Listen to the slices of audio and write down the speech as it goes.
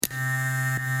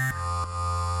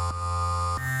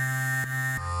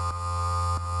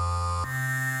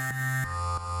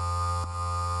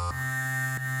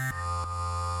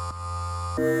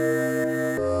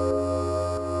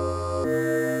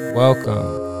Welcome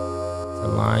to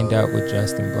Lined Up with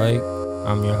Justin Blake.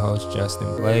 I'm your host,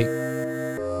 Justin Blake.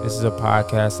 This is a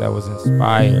podcast that was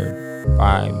inspired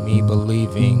by me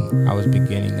believing I was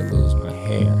beginning to lose my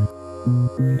hair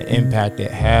and the impact it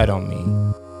had on me.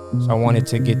 So I wanted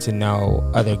to get to know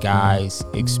other guys'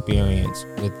 experience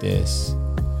with this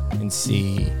and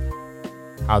see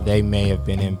how they may have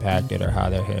been impacted or how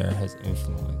their hair has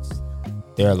influenced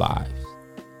their lives.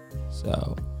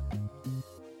 So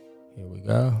here we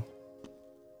go.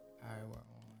 All right,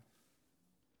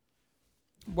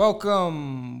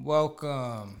 welcome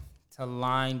to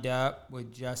Lined Up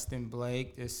with Justin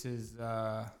Blake. This is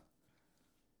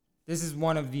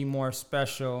one of the more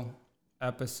special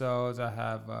episodes. I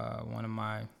have one of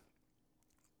my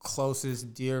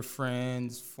closest dear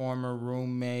friends, former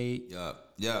roommate.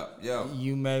 Yup.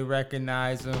 You may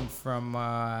recognize him from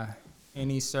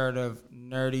any sort of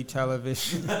nerdy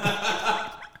television.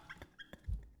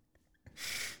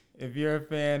 If you're a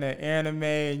fan of anime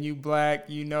and you black,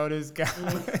 you know this guy.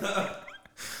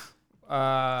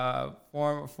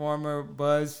 Former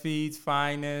BuzzFeed's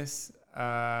finest.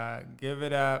 Give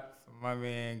it up for my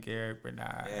man Garrett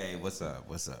Bernard. Hey, what's up,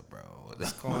 bro?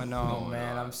 What's going on,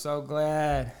 man? I'm so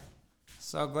glad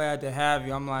to have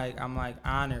you. I'm like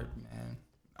honored, man.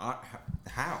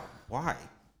 How? Why?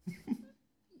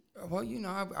 Well, you know,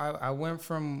 I went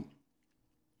from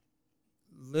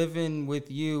living with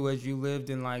you as you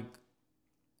lived in like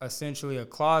essentially a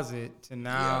closet to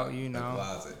now, Yeah, you know, a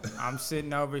closet. I'm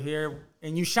sitting over here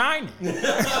and you shining. Yes,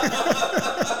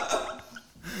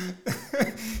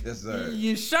 sir.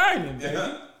 You shining,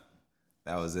 baby.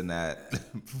 That was in that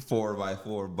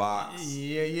 4x4 box.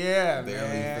 Yeah, Barely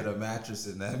man. fit a mattress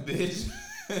in that bitch.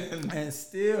 and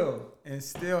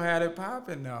still had it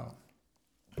popping though.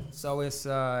 So it's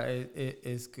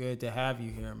good to have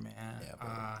you here, man.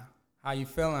 Yeah, how you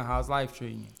feeling? How's life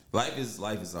treating you? Life is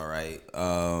all right.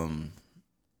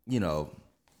 You know,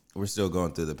 we're still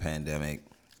going through the pandemic,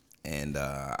 and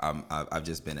I've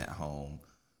just been at home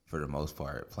for the most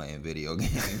part playing video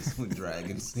games with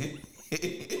Dragons.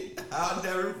 I'll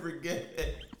never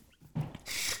forget.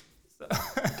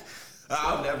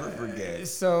 I'll never forget.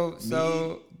 So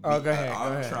go ahead.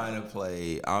 I'm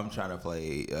trying to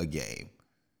play a game.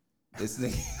 This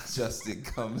nigga Justin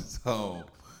comes home,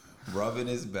 rubbing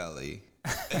his belly.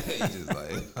 And he's just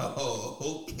like,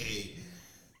 oh, okay.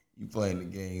 You playing the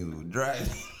game with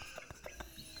dragons.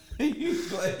 You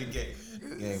playing the game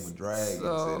with dragons.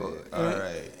 So, All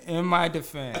right. In my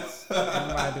defense,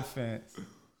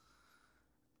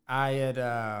 I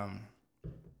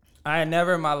had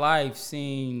never in my life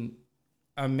seen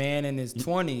a man in his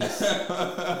 20s,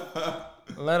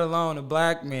 let alone a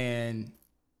black man,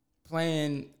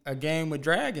 playing a game with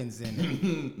dragons in it.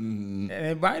 Mm-hmm. And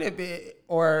it might have been,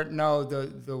 or no,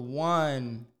 the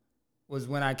one was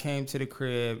when I came to the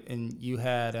crib and you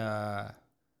had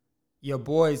your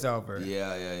boys over.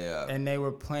 Yeah. And they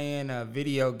were playing a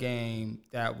video game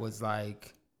that was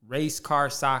like race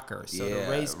car soccer. So the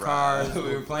race cars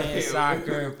were playing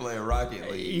soccer. We were playing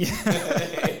Rocket League.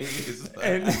 Yeah.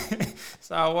 And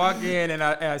so I walk in and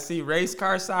I see race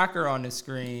car soccer on the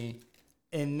screen.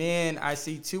 And then I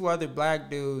see two other black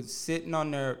dudes sitting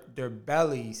on their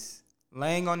bellies,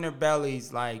 laying on their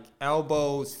bellies, like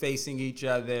elbows facing each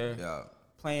other,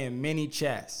 playing mini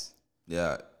chess.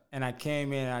 Yeah. And I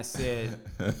came in and I said,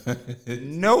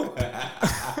 nope.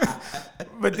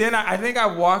 But then I think I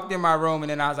walked in my room and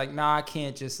then I was like, nah, I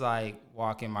can't just like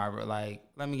walk in my room. Like,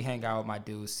 let me hang out with my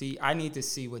dudes. See, I need to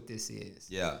see what this is.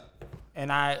 Yeah. And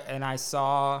I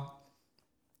saw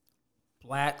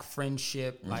black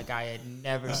friendship like I had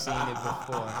never seen it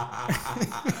before.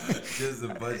 Just a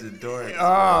bunch of dorks.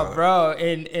 Oh, bro.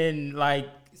 And like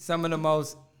some of the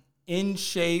most in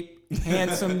shape,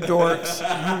 handsome dorks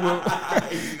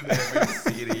you never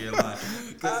see it in your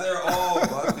life. Because they're all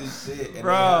buff as shit. And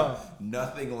bro. They have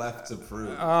nothing left to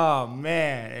prove. Oh,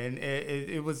 man. And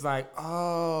it was like,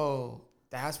 oh,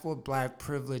 that's what black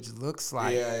privilege looks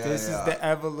like. This is the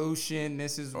evolution.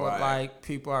 This is what like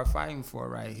people are fighting for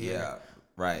right here. Yeah.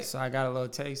 Right. So I got a little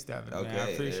taste of it, man. I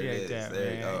appreciate that,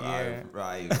 there man. You go. Yeah.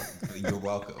 Right. You're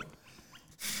welcome.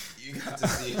 You got to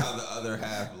see how the other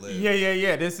half lives.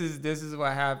 Yeah. This is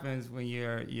what happens when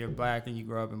you're black and you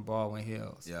grow up in Baldwin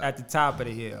Hills. Yeah. At the top of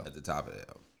the hill. At the top of the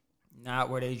hill.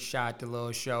 Not where they shot the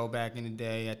little show back in the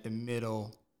day at the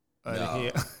middle of the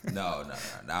hill. No.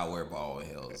 Not where Baldwin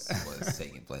Hills was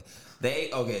taking place.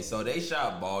 They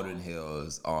shot Baldwin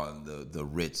Hills on the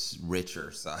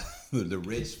richer side, the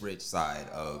rich side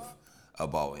of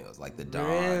Baldwin Hills, like the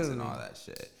Dons and all that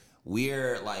shit.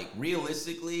 we're like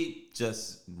realistically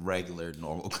just regular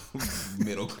normal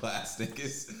middle class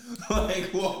niggas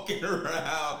like walking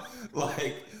around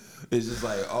like it's just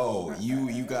like, oh,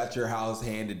 you got your house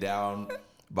handed down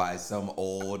by some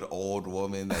old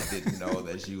woman that didn't know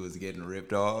that she was getting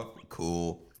ripped off.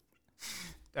 Cool.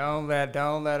 Don't let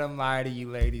them lie to you,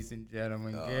 ladies and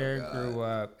gentlemen. Oh, Garrett God. grew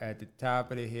up at the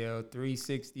top of the hill,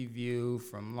 360 view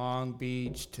from Long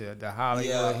Beach to the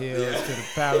Hollywood Hills to the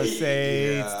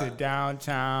Palisades to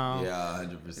downtown. Yeah,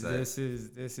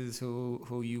 100%. This is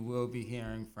who you will be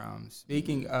hearing from.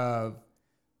 Speaking of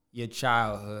your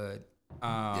childhood,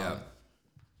 and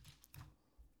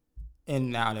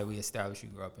now that we established you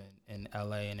grew up in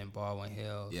LA and in Baldwin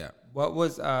Hills, what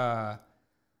was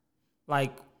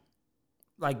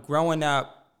like growing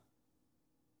up,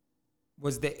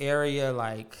 was the area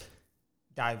like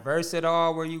diverse at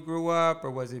all where you grew up,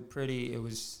 or was it pretty? It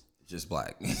was just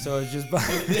black. So it's just black.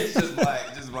 It's just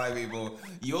black people.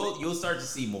 You'll start to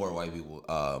see more white people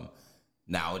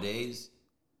nowadays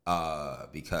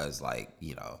because like,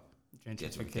 you know,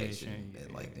 gentrification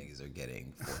and like niggas are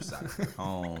getting forced out of their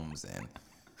homes and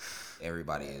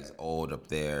everybody is old up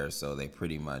there, so they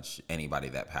pretty much anybody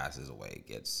that passes away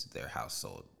gets their house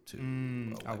sold to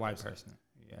a white person.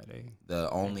 Yeah, the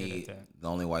only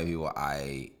white people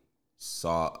I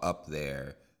saw up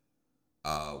there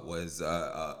was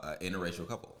a interracial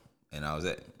couple, and that was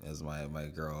it. It was my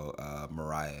girl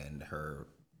Mariah and her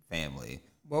family.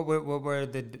 What were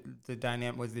the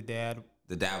dynamic? Was the dad?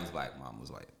 The dad was black, mom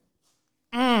was white.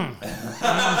 There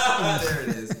it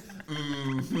is.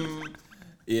 Mm-hmm.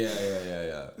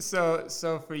 Yeah.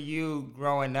 So for you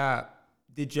growing up,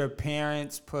 did your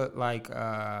parents put like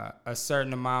a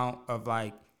certain amount of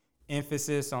like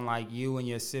emphasis on like you and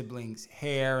your siblings'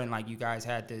 hair, and like you guys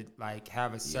had to like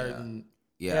have a certain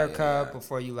haircut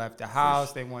before you left the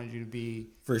house? They wanted you to be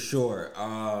for sure.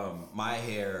 My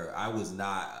hair, I was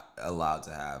not allowed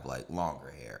to have like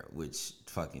longer hair, which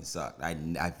fucking sucked.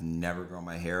 I've never grown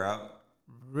my hair out.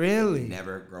 Really?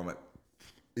 Never grown my.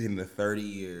 In the 30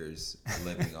 years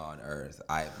living on Earth,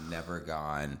 I've never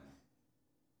gone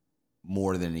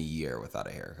more than a year without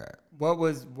a haircut. What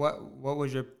was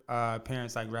your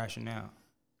parents' like rationale?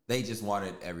 They just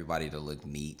wanted everybody to look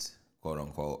neat, quote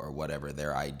unquote, or whatever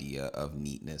their idea of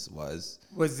neatness was.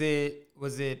 Was it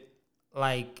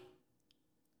like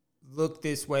look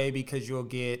this way because you'll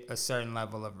get a certain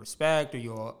level of respect, or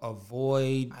you'll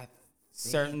avoid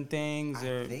certain things?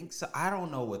 I think so. I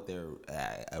don't know what their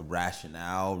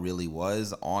rationale really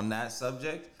was on that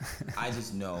subject. I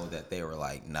just know that they were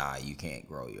like, nah, you can't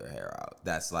grow your hair out.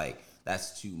 That's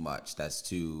too much. That's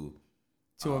too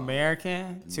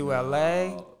American, to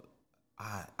LA.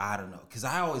 I don't know, because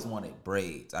I always wanted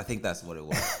braids. I think that's what it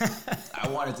was. I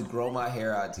wanted to grow my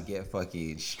hair out to get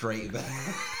fucking straight back.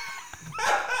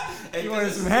 You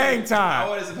wanted some hang time. I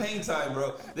wanted some hang time,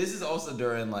 bro. This is also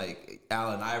during like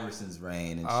Allen Iverson's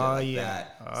reign and shit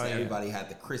that. So everybody had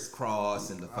the crisscross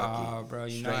and the fucking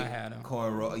straight I had them.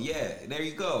 cornrow. Yeah, there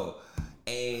you go.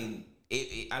 And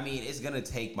it's gonna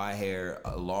take my hair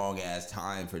a long ass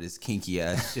time for this kinky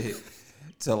ass shit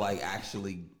to like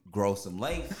actually grow some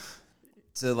length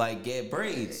to like get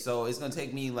braids. So it's gonna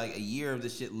take me like a year of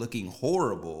this shit looking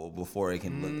horrible before it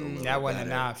can look a little that wasn't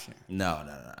better. An option. No.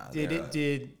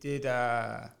 Did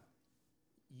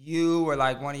you or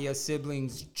like one of your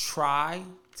siblings try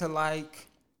to like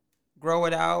grow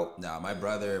it out? No, my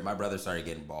brother started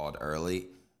getting bald early.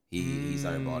 He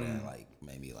started balding at like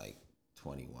maybe like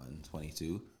 21,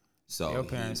 22. So your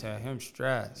parents had him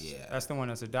stressed. Yeah, that's the one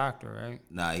that's a doctor, right?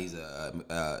 Nah, he's a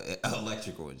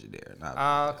electrical engineer.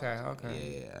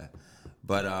 Okay. Yeah,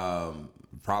 but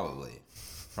probably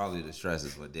the stress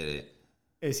is what did it.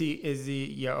 Is he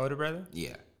your older brother?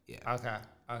 Yeah. Okay.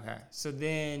 So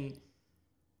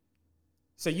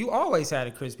you always had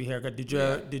a crispy haircut. Did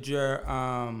your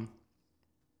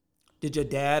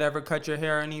dad ever cut your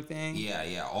hair or anything?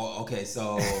 Yeah. Oh, okay,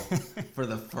 so for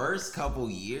the first couple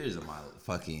years of my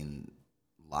fucking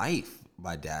life,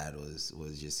 my dad was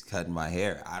just cutting my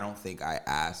hair. I don't think I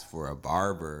asked for a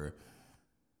barber.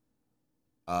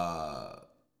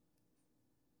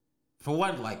 For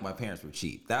one, like my parents were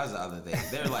cheap. That was the other thing.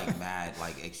 They're like mad,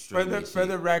 like extremely cheap. For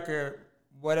the record,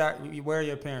 where are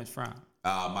your parents from?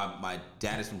 My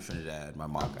dad is from Trinidad. My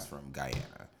mom is from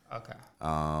Guyana. Okay.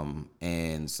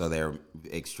 And so they're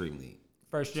extremely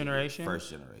first generation. First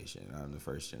generation. I'm the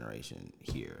first generation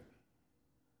here.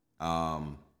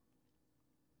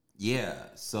 Yeah.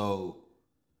 So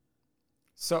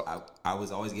I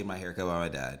was always getting my hair cut by my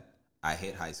dad. I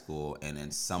hit high school, and then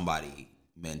somebody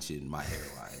mentioned my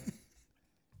hairline,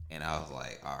 and I was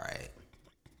like, all right,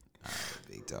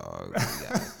 big dog.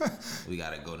 We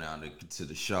gotta go down to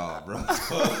the Shaw, bro. We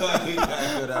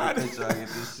gotta go down to the Shaw and get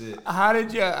this shit. How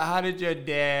did your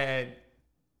dad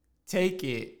take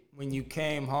it when you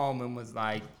came home and was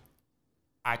like,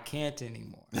 I can't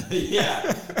anymore?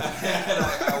 Yeah.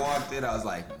 I walked in, I was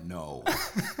like, no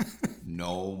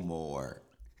more.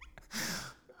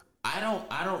 I don't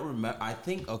remember. I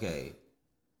think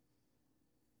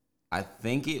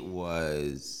it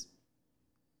was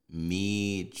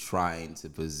me trying to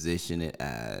position it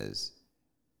as,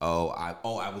 I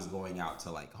was going out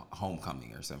to like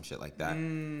homecoming or some shit like that,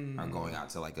 or going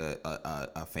out to like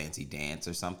a fancy dance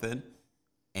or something,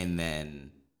 and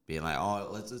then being like, oh,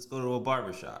 let's go to a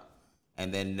barbershop,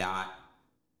 and then not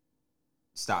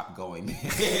stop going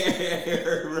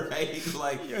there, right?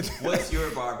 Like, what's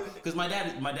your barber? Because my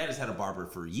dad has had a barber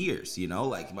for years, you know,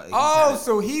 like.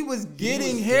 So he was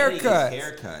getting haircuts.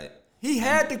 Haircut. He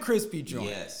had the crispy joint.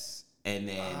 Yes, and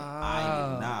then I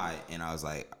did not, and I was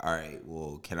like, all right,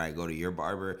 well, can I go to your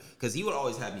barber? Because he would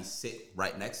always have me sit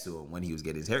right next to him when he was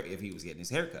getting his hair, if he was getting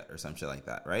his haircut or some shit like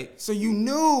that, right? So you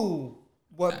knew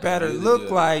what better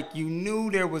looked like. You knew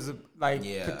there was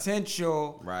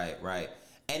potential. Right.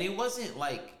 And it wasn't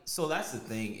like, so that's the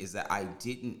thing, is that I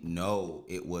didn't know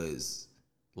it was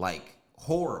like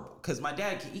horrible. Because my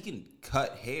dad, he can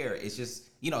cut hair. It's just,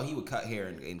 you know, he would cut hair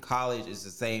in college. It's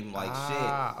the same like shit.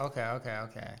 Okay.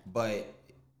 But,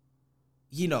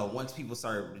 you know, once people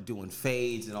started doing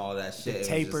fades and all that shit. The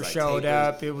taper showed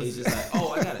up. It was just like,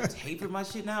 oh, I got to taper my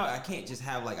shit now? I can't just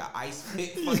have like an ice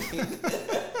pick fucking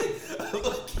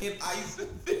ice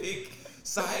pick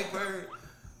sideburn.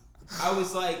 I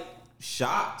was like,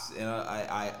 shocked, and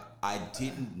I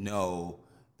didn't know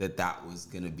that was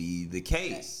gonna be the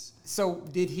case. So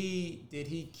did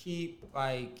he keep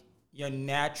like your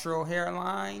natural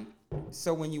hairline?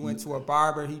 So when you went to a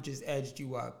barber, he just edged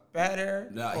you up better?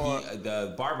 No,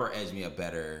 the barber edged me up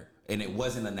better, and it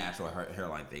wasn't a natural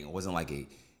hairline thing. It wasn't like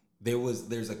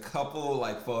there's a couple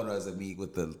like photos of me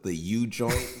with the U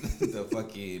joint,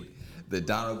 the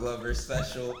Donald Glover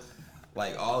special,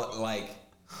 like all like.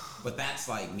 But that's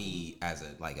like me as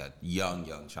a young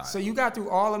child. So you got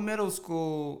through all of middle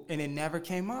school and it never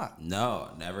came up? No,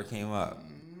 never came up.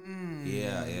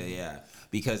 Yeah.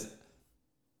 Because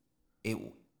it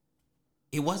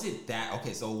wasn't that,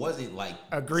 okay, so it wasn't like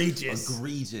egregious,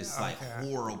 like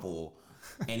horrible.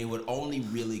 And it would only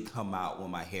really come out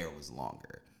when my hair was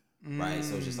longer. Right?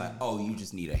 So it's just like, oh, you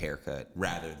just need a haircut,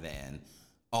 rather than,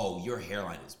 oh, your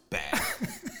hairline is bad.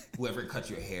 Whoever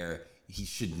cut your hair, he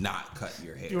should not cut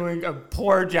your hair. Doing a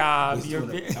poor job. He's doing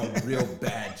a real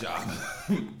bad job.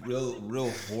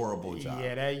 real horrible job.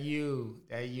 Yeah, that U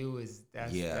is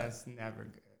that's never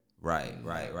good.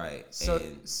 Right.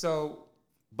 So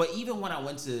but even when I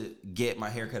went to get my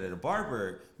haircut at a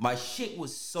barber, my shit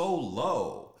was so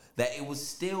low that it was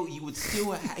still, he would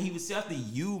still have to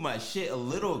U my shit a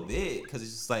little bit, because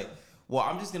it's just like, well,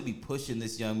 I'm just gonna be pushing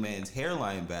this young man's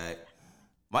hairline back.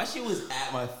 My shit was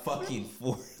at my fucking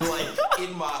forehead, like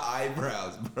in my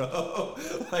eyebrows, bro.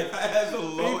 Like, I had the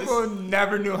lowest. People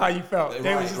never knew how you felt.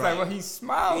 They was just like, well, he's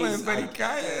smiling, but he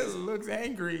kind of looks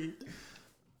angry.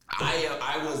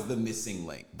 I was the missing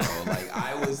link, bro. Like,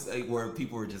 I was like, where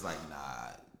people were just like, nah,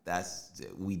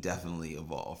 we definitely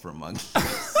evolved from monkeys. Like,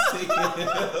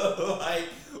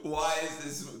 why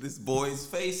is this boy's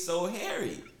face so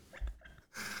hairy?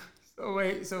 So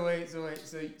wait. So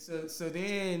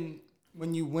then,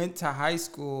 when you went to high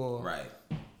school, right?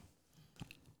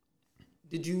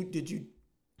 Did you?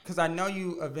 Because I know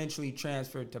you eventually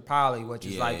transferred to Poly, which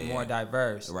is more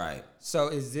diverse, right? So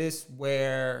is this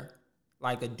where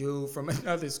like a dude from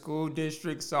another school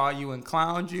district saw you and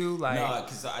clowned you? Like, no,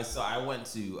 because I went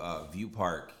to View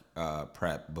Park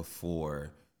prep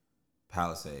before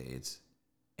Palisades.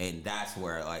 And that's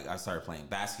where like I started playing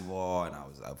basketball, and I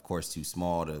was of course too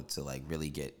small to like really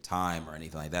get time or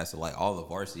anything like that. So like all the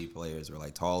varsity players were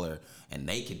like taller, and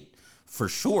they could for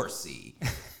sure see,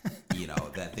 you know,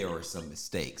 that there were some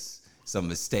mistakes were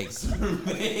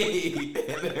made,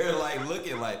 and they're like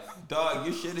looking like, dog,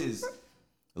 your shit is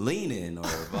leaning or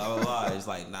blah blah blah. It's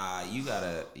like, nah, you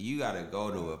gotta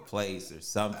go to a place or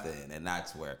something, and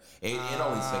that's where it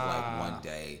only took like one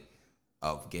day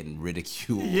of getting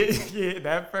ridiculed. Yeah,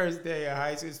 that first day of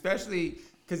high school, especially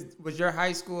because was your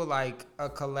high school like a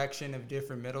collection of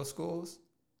different middle schools?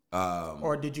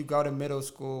 Or did you go to middle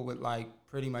school with like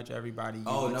pretty much everybody?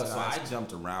 Oh no, so I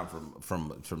jumped around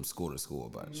from school to school a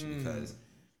bunch because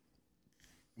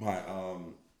my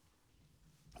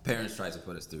parents tried to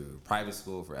put us through private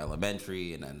school for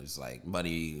elementary, and then it's like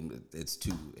money, it's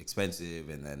too expensive,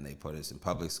 and then they put us in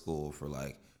public school for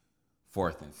like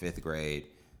 4th and 5th grade.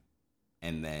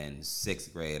 And then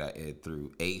sixth grade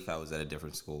through eighth, I was at a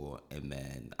different school. And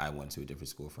then I went to a different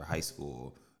school for high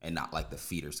school, and not like the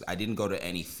feeder school. I didn't go to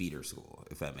any feeder school,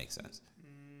 if that makes sense.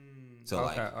 So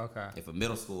if a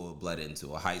middle school bled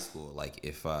into a high school, like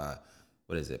if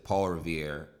Paul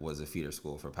Revere was a feeder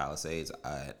school for Palisades,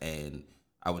 and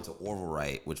I went to Orville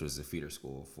Wright, which was a feeder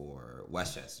school for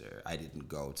Westchester. I didn't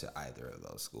go to either of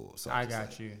those schools. So I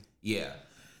got you. Yeah.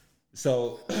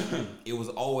 So it was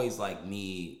always like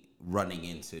me running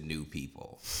into new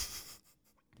people.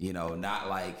 Not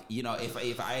like,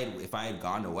 if I had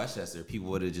gone to Westchester, people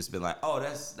would have just been like, oh,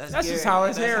 that's just how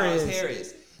his hair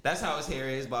is. That's how his hair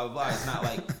is, blah, blah, blah. It's not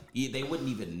like they wouldn't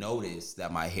even notice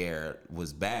that my hair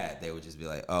was bad. They would just be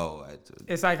like, oh.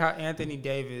 It's like how Anthony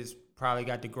Davis probably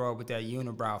got to grow up with that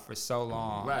unibrow for so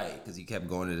long. Right, because he kept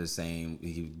going to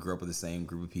he grew up with the same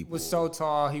group of people. Was so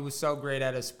tall, he was so great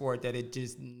at a sport that it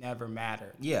just never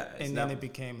mattered. Yeah. And then it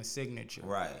became a signature.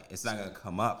 Right. It's not going to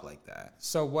come up like that.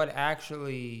 So what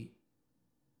actually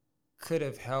could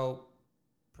have helped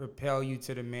propel you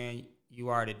to the man you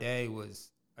are today was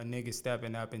a nigga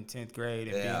stepping up in 10th grade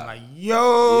and being like,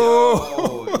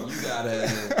 yo, you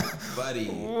gotta, buddy.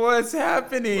 What's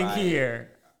happening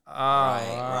here?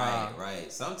 Right.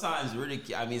 Sometimes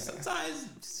sometimes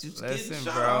getting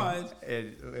shot on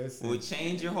will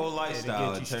change your whole lifestyle.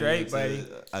 It'll get you straight, buddy.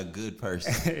 A good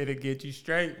person. It'll get you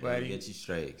straight, buddy. It'll get you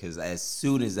straight. Because as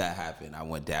soon as that happened, I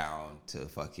went down to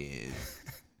fucking,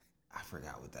 I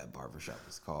forgot what that barbershop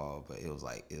was called, but it was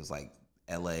like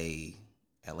LA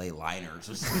Liners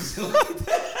or something like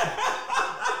that.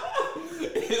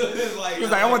 He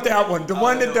was like, I want that one. The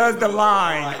one that does the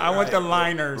line. I want the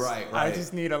liners. Right. I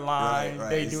just need a line. Right.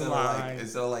 They do lines.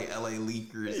 Instead of like LA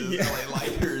Leakers, it was LA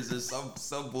Liners or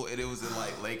some bull, and it was in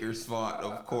like Lakers font,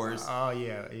 of course. Oh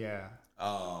yeah.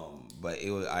 But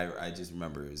it was I just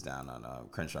remember it was down on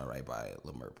Crenshaw right by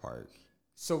Leimert Park.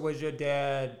 So was your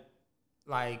dad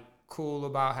like cool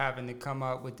about having to come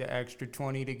up with the extra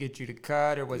 20 to get you to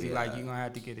cut, or was he like, you're gonna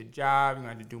have to get a job, you're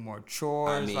gonna have to do more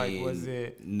chores? Was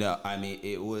it? No,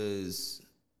 it was.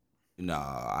 No,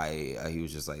 he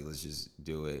was just like, let's just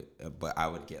do it. But I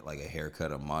would get like a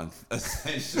haircut a month,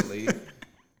 essentially.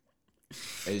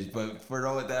 But for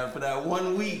that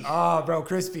 1 week, oh, bro,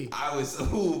 crispy. I was,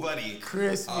 buddy,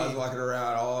 crispy. I was walking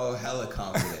around all hella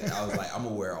confident. I was like, I'm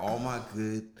gonna wear all my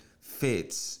good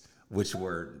fits, which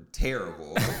were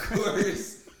terrible, of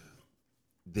course.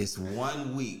 This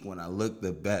 1 week when I looked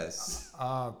the best.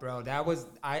 Oh, bro, that was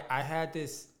I had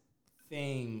this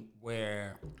thing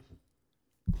where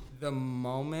the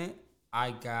moment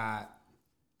I got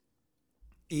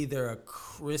either a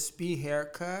crispy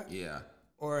haircut,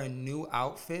 or a new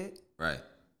outfit, right?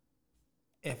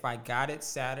 If I got it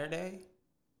Saturday,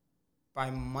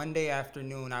 by Monday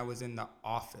afternoon I was in the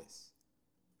office.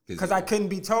 Because I couldn't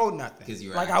be told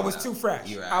nothing. Like I was too fresh.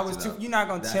 You're not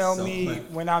gonna tell me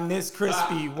when I'm this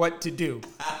crispy what to do.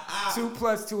 2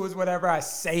 + 2 is whatever I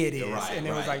say it is, and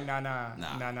it was like nah.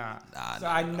 So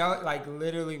I know, like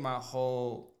literally my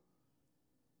whole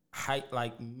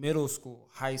middle school,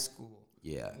 high school.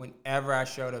 Yeah. Whenever I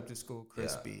showed up to school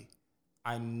crispy,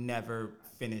 I never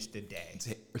finished a day.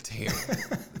 Terrible.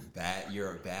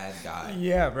 You're a bad guy.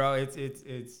 Yeah, bro.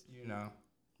 It's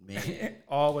Man.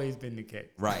 Always been the case.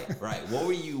 Right. What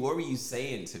were you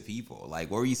saying to people?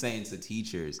 Like, what were you saying to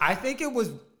teachers? I think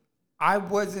I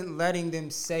wasn't letting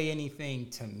them say anything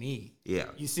to me. Yeah.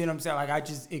 You see what I'm saying? Like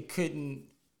it couldn't,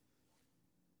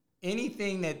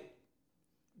 anything that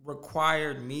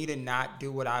required me to not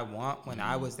do what I want when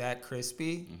I was that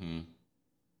crispy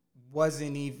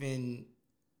wasn't even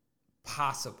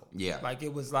possible. Yeah. Like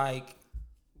it was like,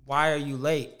 why are you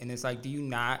late? And it's like, do you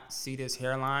not see this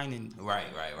hairline and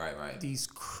right. these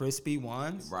crispy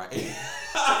ones? Right.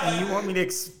 And you want me to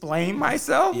explain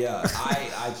myself? Yeah,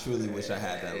 I truly wish I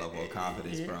had that level of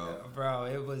confidence, bro. Bro,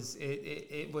 it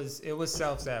was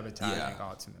self-sabotaging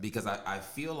ultimately. Because I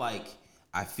feel like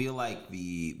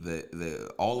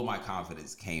the all of my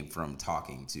confidence came from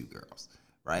talking to girls,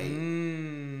 right?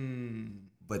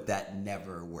 But that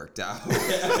never worked out.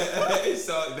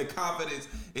 So the confidence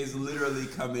is literally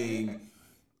coming.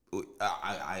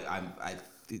 I'm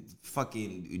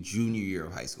fucking junior year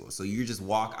of high school. So you're just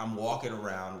I'm walking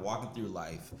through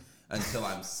life until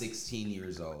I'm 16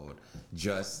 years old.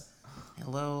 Just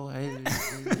hello,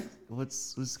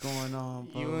 what's going on,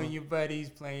 bro? You and your buddies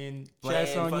playing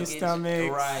chess on your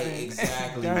stomach, right?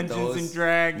 Exactly. Dungeons and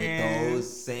Dragons. With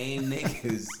those same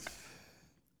niggas.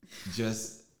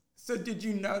 Just. So did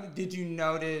you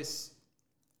notice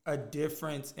a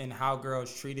difference in how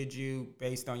girls treated you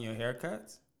based on your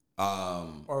haircuts?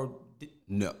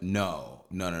 No.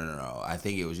 I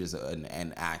think it was just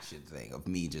an action thing of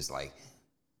me just like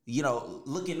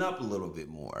looking up a little bit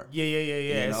more. Yeah.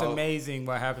 It's amazing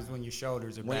what happens when your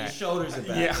shoulders are back. When your shoulders are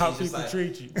back. Yeah, how people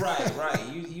treat you. Right.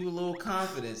 You a little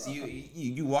confidence.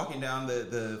 You walking down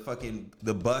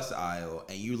the bus aisle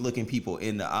and you looking people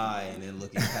in the eye and then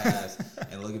looking past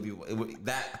and looking people.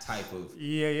 That type of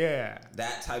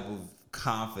that type of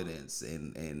confidence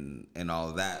and all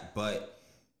of that. But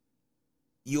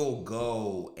you'll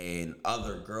go and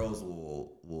other girls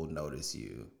will notice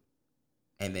you.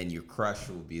 And then your crush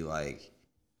will be like,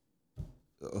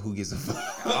 who gives a fuck?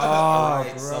 Oh,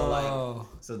 right? bro.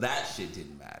 So that shit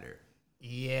didn't matter.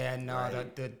 Yeah, no,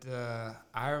 right?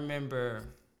 I remember,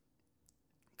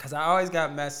 because I always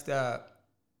got messed up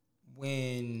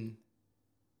when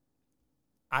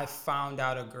I found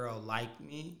out a girl liked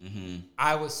me. Mm-hmm.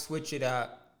 I would switch it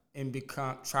up and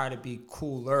try to be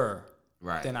cooler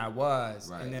than I was.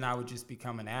 Right. And then I would just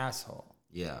become an asshole.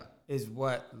 Yeah.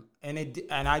 And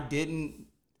I didn't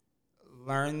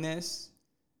learn this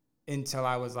until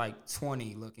I was like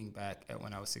 20, looking back at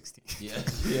when I was 16.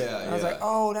 Yeah. I was like,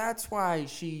 oh, that's why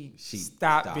she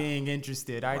stopped being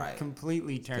interested. I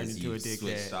completely turned into a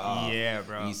dickhead. Yeah,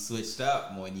 bro. You switched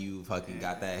up when you fucking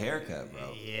got that haircut,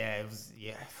 bro. Yeah, it was.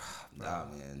 Yeah. Nah,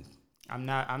 man. I'm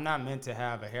not meant to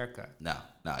have a haircut. No,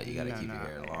 you gotta keep your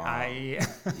hair long.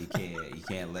 You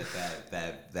can't let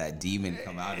that demon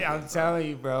come out. I'm telling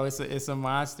you, bro, it's a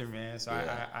monster, man. So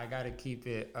I gotta keep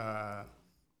it.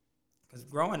 Cause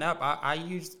growing up, I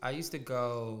used to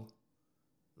go,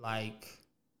 like,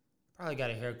 probably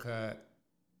got a haircut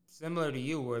similar to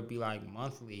you, where it'd be like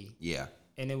monthly. Yeah.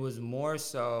 And it was more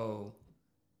so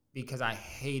because I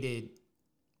hated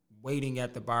waiting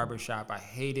at the barbershop. I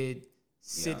hated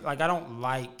like, I don't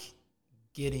like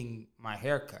getting my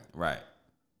haircut. Right.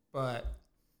 But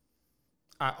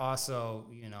I also,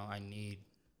 I need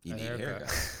You need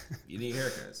haircuts. You need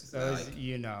haircuts. So,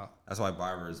 that's why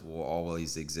barbers will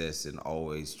always exist and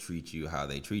always treat you how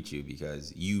they treat you,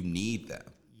 because you need them.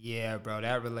 Yeah, bro.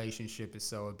 That relationship is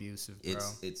so abusive, bro.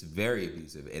 It's very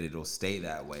abusive, and it'll stay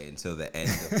that way until the end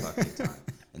of fucking time.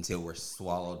 Until we're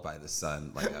swallowed by the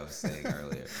sun, like I was saying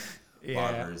earlier. Yeah.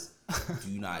 Barbers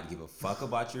do not give a fuck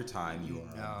about your time. You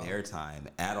are on their time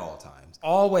at all times.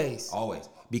 Always.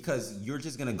 Because you're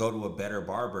just going to go to a better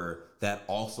barber that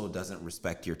also doesn't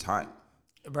respect your time.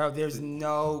 Bro, there's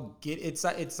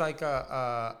it's like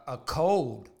a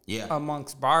code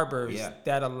amongst barbers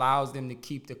that allows them to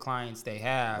keep the clients they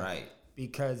have. Right.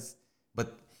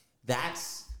 But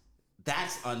that's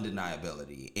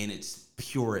undeniability in its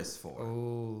purest form.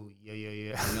 Oh,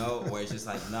 yeah. Where it's just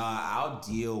like, nah, I'll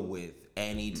deal with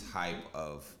any type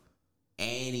of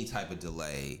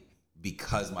delay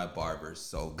because my barber's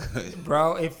so good.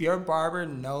 Bro, if your barber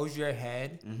knows your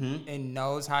head and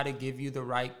knows how to give you the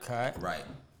right cut,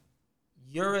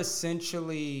 you're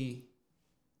essentially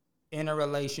in a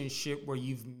relationship where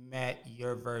you've met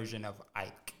your version of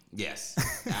Ike. Yes,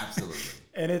 absolutely.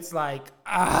 And it's like,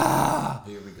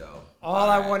 here we go. All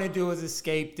I want to do is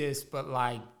escape this, but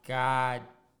like, God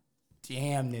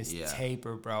damn this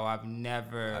taper, bro. I've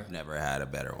never had a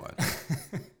better one.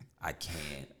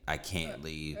 I can't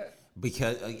leave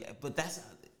because, but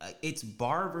it's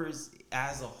barbers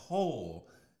as a whole,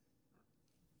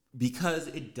 because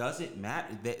it doesn't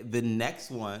matter. The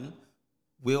next one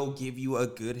will give you a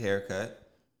good haircut.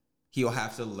 He'll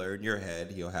have to learn your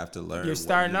head. He'll have to learn. You're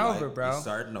starting over, bro. You're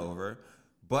starting over.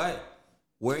 But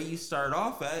where you start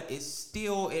off at is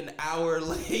still an hour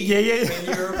late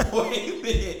than your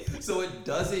appointment. So it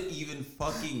doesn't even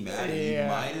fucking matter. You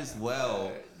might as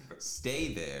well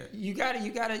stay there. You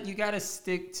gotta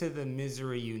stick to the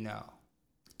misery you know.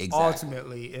 Exactly.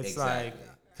 Ultimately, it's like,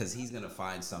 because he's going to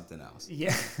find something else.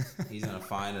 Yeah. He's going to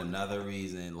find another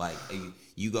reason. Like,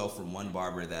 you go from one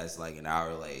barber that's like an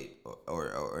hour late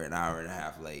or an hour and a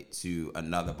half late to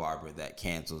another barber that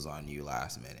cancels on you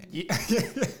last minute. Yeah.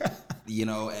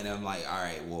 And I'm like, all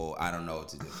right, well, I don't know what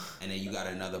to do. And then you got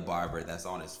another barber that's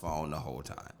on his phone the whole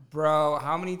time. Bro,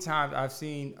 how many times I've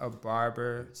seen a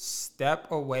barber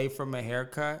step away from a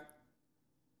haircut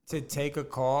to take a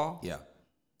call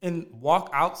and walk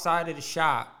outside of the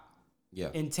shop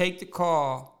and take the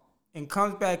call and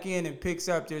comes back in and picks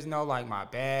up. There's no like, my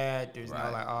bad. There's no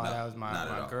like, that was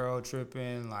my girl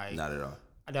tripping. Like, not at all.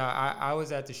 I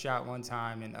was at the shop one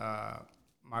time and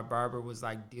my barber was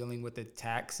like dealing with a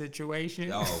tax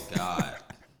situation. Oh God.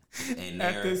 And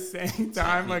at the same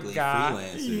time, a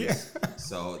guy. Freelancers.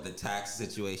 So the tax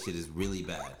situation is really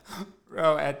bad.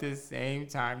 Bro, at the same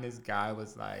time, this guy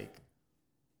was like,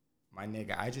 my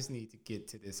nigga, I just need to get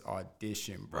to this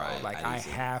audition, bro. Right, like,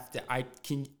 I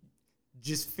can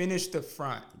just finish the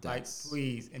front. Like,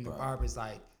 please. And the barber's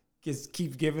like, just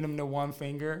keeps giving him the one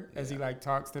finger as he like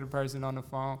talks to the person on the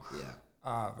phone.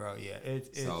 Yeah. Bro, yeah.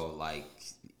 It's so like,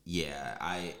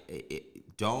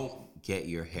 don't get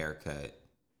your haircut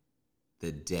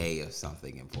the day of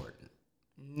something important.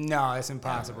 No, it's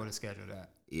impossible to schedule that.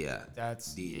 Yeah.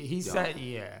 He said,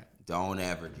 yeah. Don't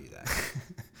ever do that.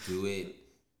 Do it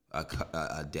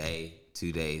a day,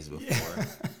 2 days before. Yeah.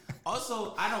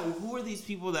 Also, who are these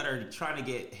people that are trying to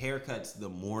get haircuts the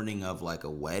morning of like a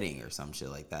wedding or some shit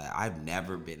like that? I've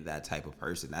never been that type of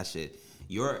person. That shit,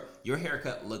 your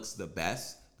haircut looks the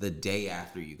best the day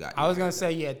after you got your I was going to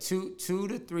say, yeah, 2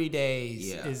 to 3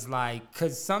 days is like,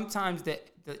 because sometimes the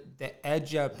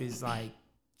edge up is like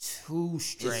too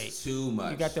straight. It's too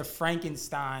much. You got the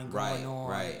Frankenstein going on.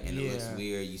 Right, and it looks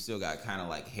weird. You still got kind of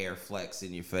like hair flecks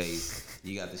in your face.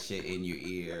 You got the shit in your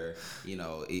ear, you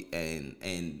know,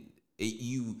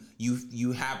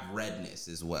 you have redness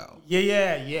as well.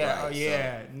 Yeah. Right,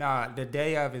 yeah. So. Nah, the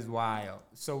day of is wild.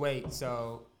 So wait,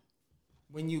 so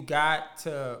when you got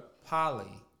to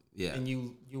Poly, and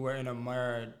you were in a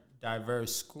more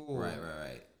diverse school,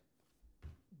 right.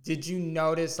 Did you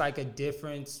notice like a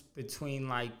difference between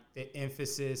like the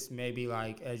emphasis, maybe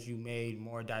like as you made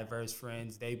more diverse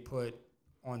friends, they put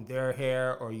on their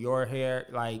hair or your hair?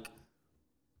 Like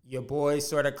your boys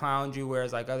sort of clowned you,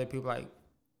 whereas like other people like,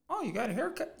 oh, you got a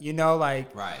haircut, you know,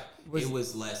 like right. It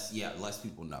was less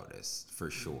people notice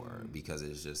for sure because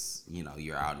it's just, you know,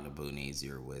 you're out in the boonies,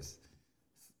 you're with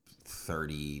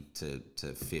 30 to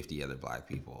 50 other black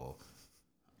people.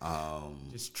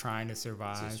 Just trying to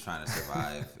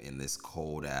survive in this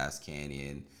cold ass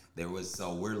canyon. We're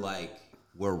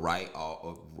right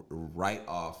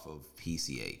off of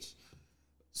PCH.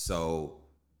 So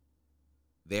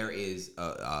there is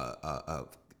a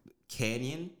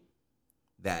canyon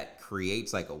that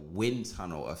creates like a wind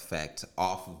tunnel effect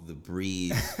off of the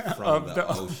breeze from the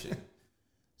ocean.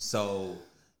 So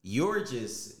you're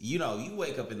just, you know, you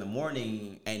wake up in the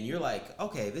morning and you're like,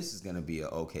 okay, this is gonna be an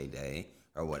okay day.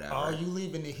 Or whatever. Oh, you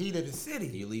leaving the heat of the city.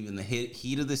 You're leaving the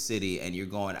heat of the city, and you're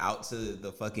going out to the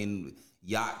fucking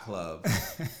yacht club,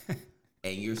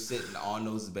 and you're sitting on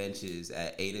those benches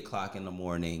at 8:00 in the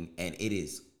morning, and it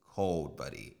is cold,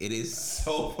 buddy. It is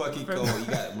so fucking cold. You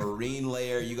got marine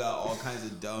layer. You got all kinds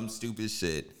of dumb, stupid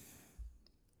shit.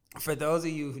 For those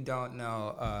of you who don't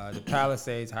know, the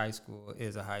Palisades High School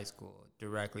is a high school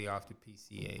directly off the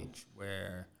PCH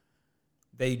where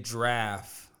they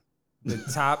draft the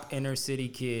top inner city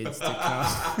kids to come.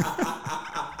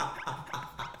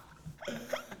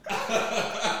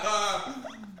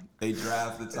 They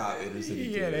draft the top inner city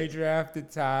kids. Yeah, they draft the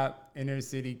top inner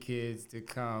city kids to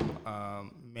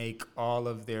come make all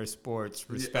of their sports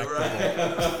respectable.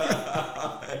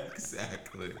 Yeah, right.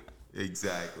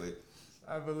 Exactly.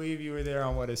 I believe you were there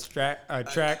on a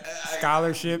track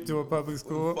scholarship to a public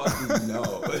school. Fucking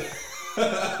no.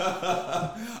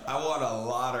 I want a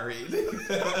lottery.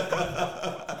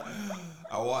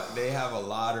 They have a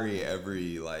lottery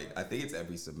every, like, I think it's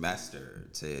every semester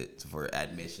for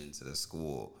admission to the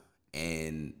school.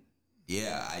 And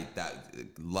yeah, I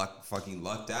lucked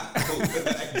out,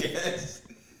 I guess.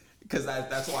 Because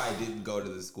that's why I didn't go to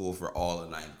the school for all of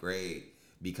 9th grade,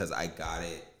 because I got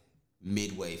it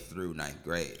midway through 9th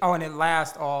grade. Oh, and it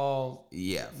lasts all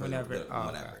whenever.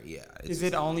 Okay. Yeah. Is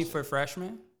it only for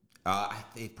freshmen?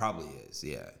 It probably is,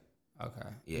 yeah. Okay.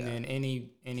 Yeah. And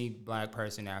then any black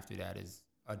person after that is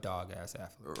a dog ass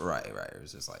athlete. Right. It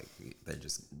was just like they're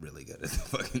just really good at the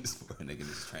fucking sport and they can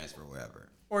just transfer wherever.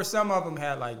 Or some of them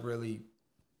had like really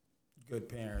good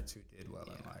parents who did well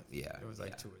in life. Yeah. There was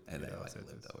like 2 or 3 and they of those.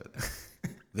 Lived over there.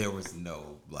 There was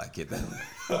no black kid that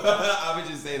I would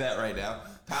just say that right now.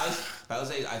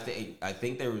 Palisades, I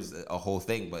think there was a whole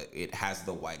thing, but it has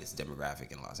the whitest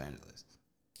demographic in Los Angeles.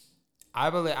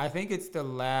 I think it's the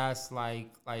last like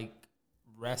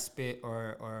respite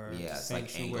or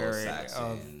sanctuary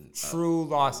of true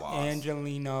Los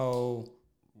Angelino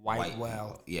white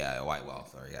wealth. Yeah, white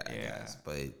wealth, I guess.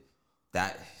 But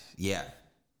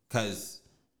because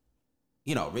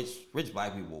you know, rich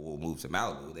black people will move to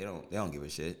Malibu. They don't give a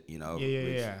shit. You know,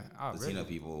 Latino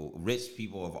people, rich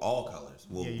people of all colors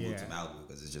will move to Malibu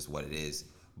because it's just what it is.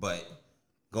 But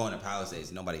going to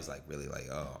Palisades, nobody's like really like,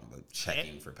 oh, I'm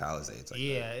checking for Palisades. Like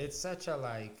it's such a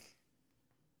like,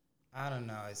 I don't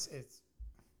know. It's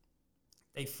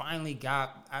they finally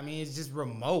got. I mean, it's just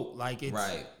remote. Like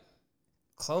it's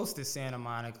close to Santa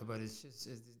Monica, but it's just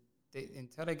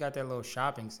until they got that little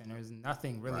shopping center, there's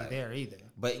nothing really there either.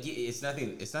 But it's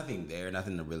nothing there,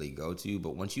 nothing to really go to.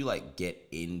 But once you like get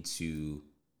into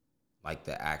like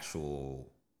the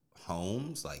actual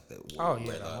homes, like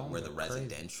where the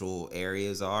residential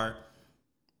areas are,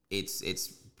 it's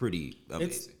pretty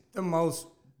amazing. the most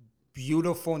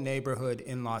beautiful neighborhood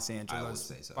in Los Angeles. I would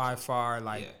say so. By far,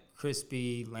 like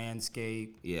crispy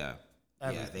landscape. Yeah.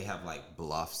 Everything. Yeah, they have like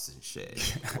bluffs and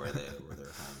shit where their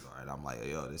homes are. And I'm like,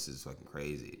 yo, this is fucking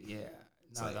crazy. Yeah.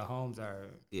 No, like, the homes are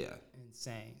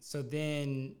insane. So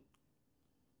then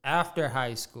after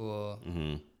high school,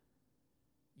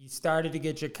 you started to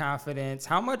get your confidence.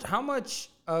 How much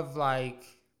of like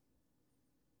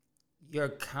your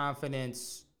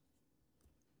confidence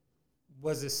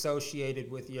was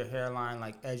associated with your hairline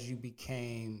like as you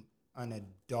became an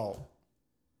adult?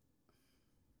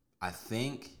 I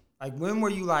think like when were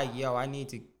you like, yo, I need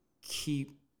to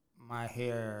keep my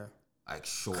hair like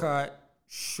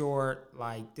short,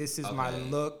 like this is my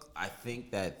look? I think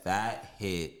that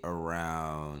hit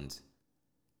around,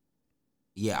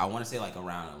 I want to say like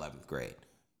around 11th grade,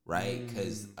 right?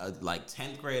 Because like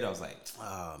 10th grade, I was like,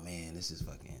 oh man, this is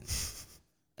fucking,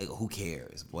 like, who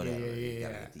cares? Whatever. You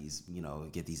gotta get these,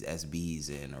 get these SBs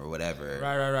in or whatever.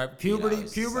 Right.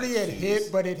 Puberty had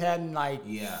hit, but it hadn't like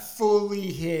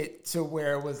fully hit to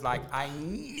where it was like, I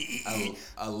need.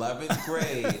 11th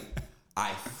grade,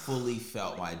 I fully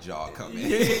felt my jaw coming.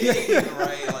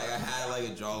 Right? Like I had like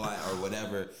a jawline or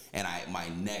whatever, and my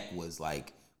neck was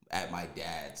like at my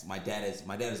dad's. My dad is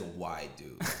a wide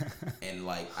dude, and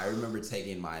like I remember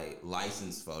taking my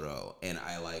license photo, and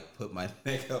I like put my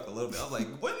neck up a little bit. I was like,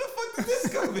 when the fuck did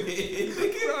this come in?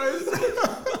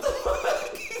 What the fuck?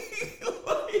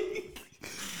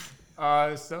 Oh,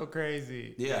 it's so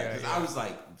crazy. Yeah, because I was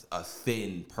like a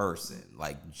thin person,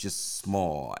 like just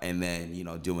small, and then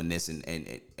doing this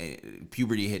and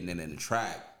puberty hitting it in the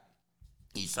track,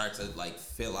 you start to like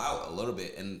fill out a little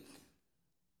bit, and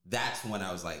that's when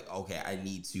I was like, okay, I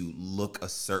need to look a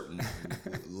certain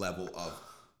level of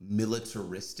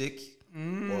militaristic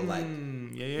or like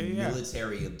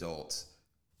military adult,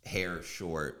 hair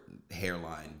short,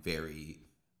 hairline very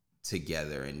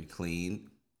together and clean.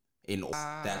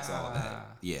 That's all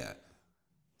that. Yeah.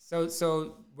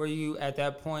 So were you at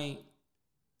that point?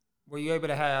 Were you able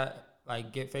to have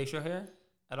like get facial hair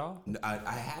at all? I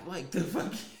had like the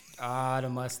fucking. The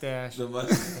mustache. I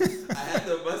had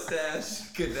the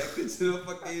mustache connected to the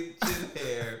fucking chin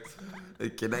hair,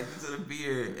 connected to the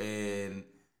beard, and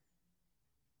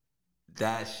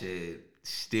that shit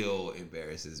still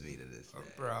embarrasses me to this day.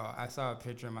 Bro, I saw a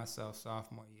picture of myself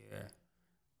sophomore year.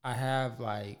 I have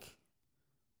like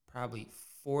probably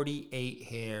 48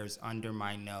 hairs under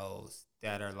my nose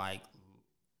that are like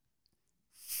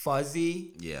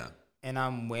fuzzy. Yeah. And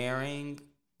I'm wearing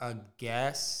a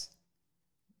Guess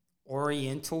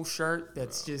Oriental shirt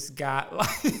that's just got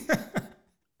like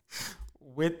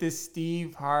with the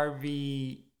Steve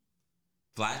Harvey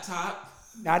flat top,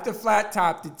 not the flat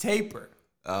top, the taper.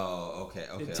 Oh, okay.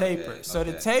 The taper. So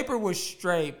the taper was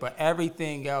straight, but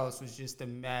everything else was just a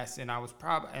mess. And I was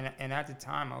probably, and at the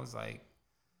time I was like,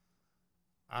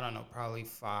 I don't know, probably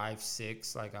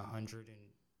 5'6", like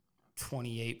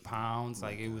 128 pounds.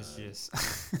 Like it was just,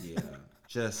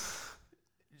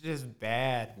 just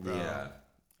bad, bro. Yeah.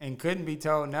 And couldn't be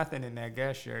told nothing in that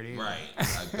Guess shirt either. Right.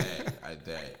 I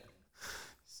bet.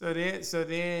 So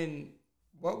then,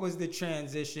 what was the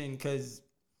transition? Because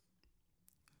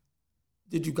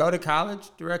did you go to college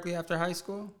directly after high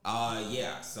school?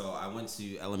 Yeah. So I went to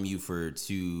LMU for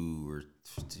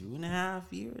 2.5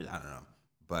 years. I don't know,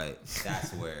 but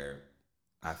that's where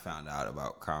I found out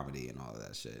about comedy and all of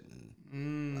that shit.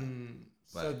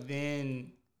 So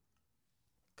then,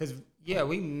 because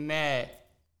we met.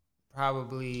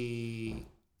 Probably,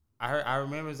 I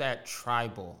remember it was at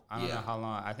Tribal. I don't know how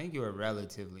long. I think you were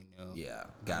relatively new. Yeah,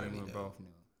 gotta be new. We were both new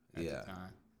at the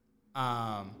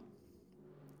time.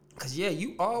 Cause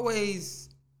you always.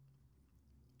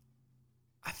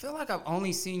 I feel like I've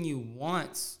only seen you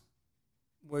once,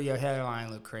 where your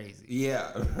hairline looked crazy.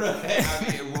 Yeah, right.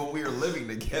 I mean, when we were living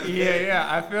together. Yeah.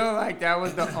 I feel like that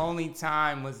was the only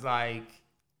time was like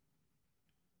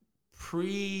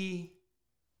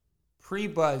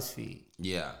pre-BuzzFeed.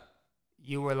 Yeah.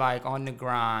 You were like on the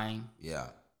grind. Yeah.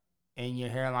 And your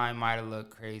hairline might have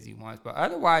looked crazy once. But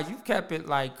otherwise, you've kept it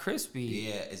like crispy.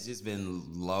 Yeah, it's just been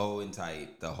low and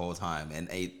tight the whole time. And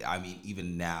I mean,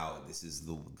 even now, this is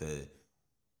the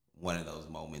one of those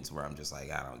moments where I'm just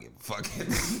like, I don't give a fuck.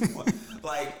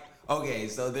 Like, okay,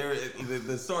 so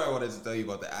the story I wanted to tell you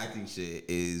about the acting shit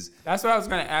is... That's what I was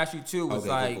going to ask you too. Was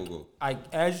cool. Like,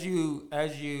 as you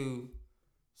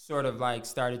sort of like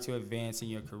started to advance in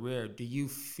your career, do you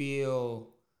feel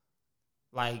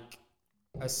like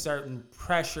a certain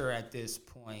pressure at this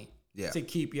point to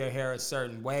keep your hair a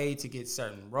certain way, to get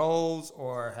certain roles,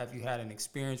 or have you had an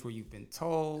experience where you've been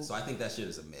told? So I think that shit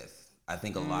is a myth. I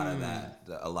think a lot of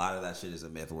that shit is a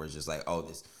myth where it's just like,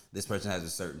 oh, this person has a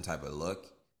certain type of look,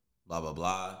 blah, blah,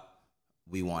 blah.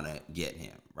 We want to get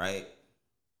him, right?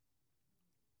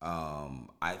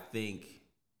 I think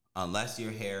unless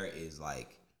your hair is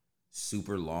like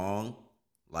super long,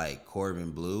 like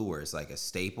Corbin Blue, where it's like a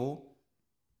staple,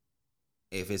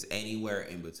 if it's anywhere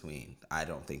in between, I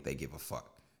don't think they give a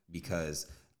fuck. Because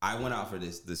I went out for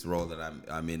this role that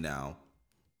I'm in now.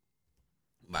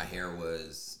 My hair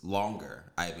was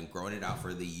longer. I had been growing it out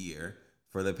for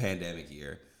the pandemic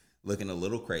year, looking a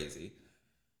little crazy.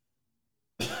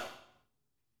 Right.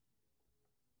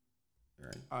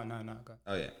 Oh, no, go.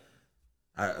 Oh, yeah.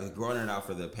 I was growing it out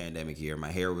for the pandemic year.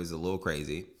 My hair was a little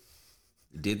crazy.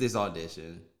 Did this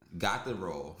audition, got the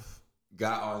role,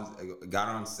 got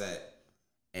on set,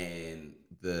 and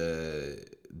the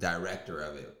director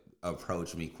of it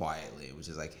approached me quietly and was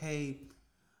just like, "Hey,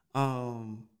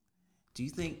 do you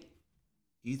think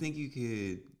you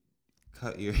could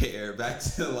cut your hair back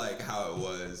to like how it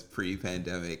was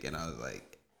pre-pandemic?" And I was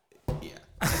like, "Yeah,"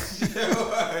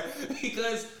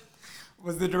 because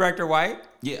was the director white?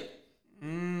 Yeah.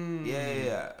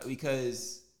 Yeah.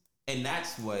 Because, and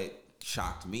that's what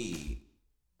shocked me,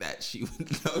 that she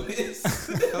would notice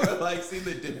or like see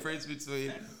the difference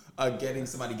between getting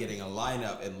a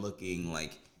lineup and looking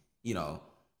like, you know,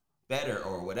 better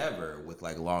or whatever with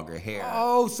like longer hair.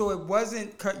 Oh, so it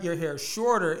wasn't cut your hair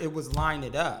shorter, it was line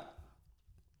it up.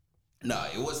 No,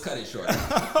 it was cut it shorter.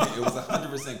 It was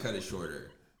 100% cut it shorter.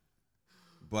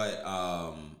 But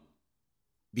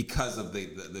because of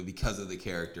the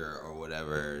character or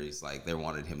whatever, it's like they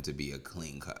wanted him to be a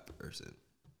clean cut person.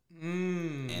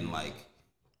 And like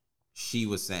she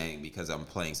was saying, because I'm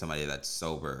playing somebody that's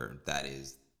sober, that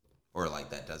is, or like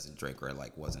that doesn't drink, or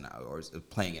like wasn't out, or is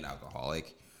playing an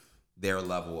alcoholic, their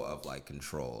level of like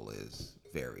control is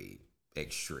very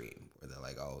extreme, where they're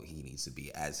like, oh, he needs to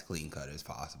be as clean cut as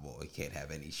possible. He can't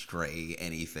have any stray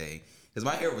anything. Because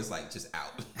my hair was like just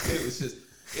out.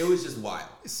 It was just wild.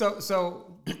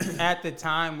 So at the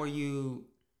time, were you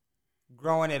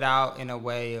growing it out in a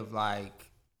way of like,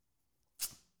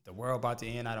 the world about to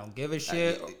end, I don't give a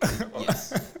shit?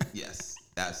 Yes,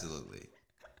 absolutely.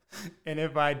 And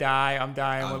if I die, I'm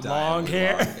dying with long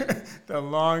hair. The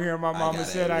long hair my mama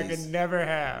said I could never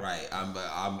have. Right.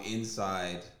 I'm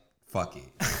inside. Fuck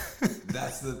it.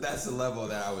 That's the level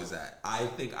that I was at. I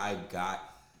think I got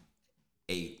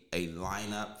a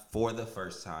lineup for the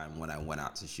first time when I went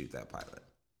out to shoot that pilot.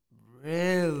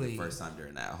 Really? The first time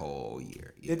during that whole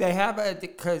year. Yeah. Did they have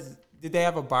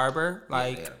a barber?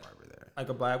 Like, yeah, they had a barber there. Like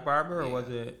a black barber, or was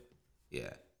it?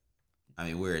 Yeah. I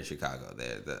mean, we're in Chicago.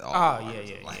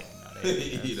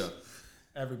 You know,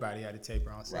 everybody had a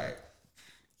taper on set.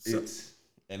 Right.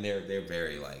 And they're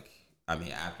very like, I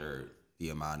mean, after the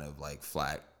amount of like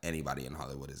flack anybody in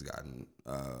Hollywood has gotten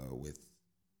with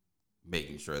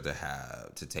making sure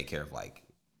to take care of like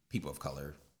people of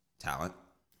color talent,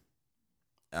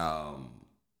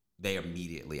 they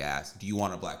immediately asked, "Do you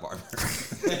want a black barber?"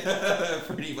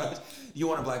 Pretty much. You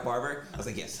want a black barber? I was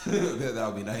like, yes. That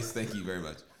would be nice. Thank you very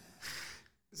much.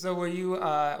 So were you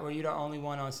the only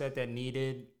one on set that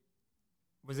needed?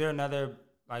 Was there another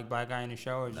like black guy in the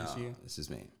show, or just you? It's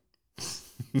just me.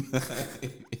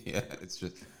 Yeah, it's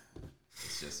just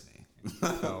me.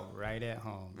 Oh, right at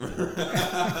home.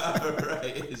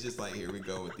 Right. It's just like, here we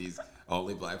go with these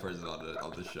only black person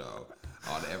on the show,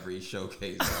 on every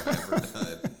showcase I've ever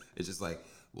done. It's just like,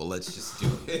 well, let's just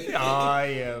do it. Oh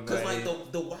yeah, because like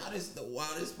the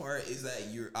wildest part is that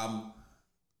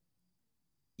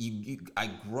I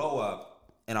grow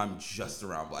up and I'm just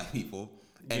around black people,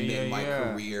 and then my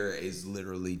career is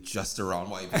literally just around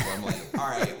white people. I'm like, all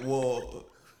right, well,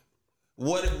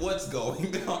 what's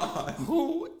going on?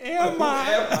 Who am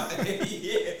I?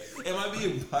 Yeah, am I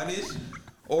being punished?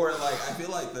 Or like, I feel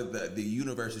like the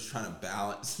universe is trying to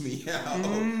balance me out.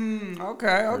 Okay.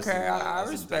 I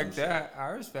respect that. I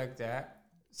respect that.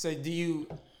 So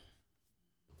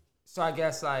I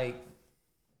guess like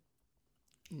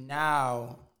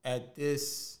now at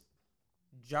this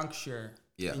juncture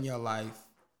in your life,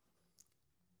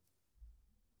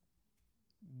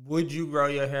 would you grow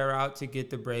your hair out to get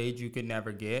the braids you could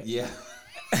never get? Yeah.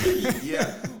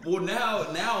 Yeah. Well, now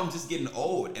I'm just getting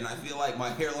old, and I feel like my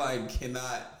hairline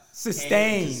cannot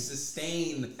sustain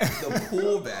the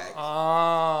pullback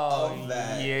of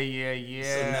that. Yeah.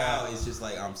 So now it's just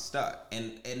like I'm stuck,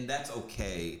 and that's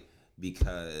okay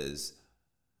because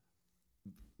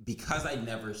I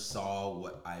never saw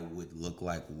what I would look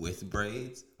like with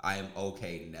braids. I am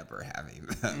okay never having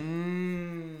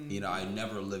them. You know, I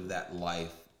never lived that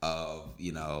life of,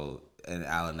 you know, an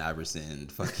Allen Iverson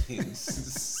fucking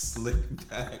slick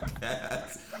back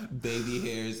hats, baby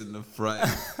hairs in the front.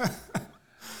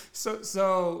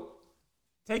 So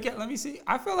take it. Let me see.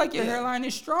 I feel like your hairline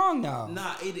is strong now.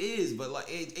 Nah, it is, but like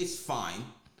it's fine.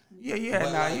 Yeah.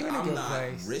 But Nah, like, you in a I'm good not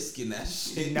place. risking that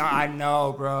shit. No, I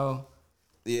know, bro.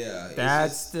 Yeah,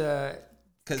 That's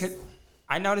because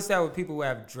I noticed that with people who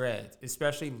have dreads,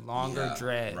 especially longer Yeah,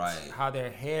 dreads, right. how their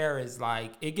hair is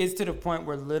like, it gets to the point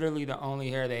where literally the only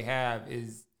hair they have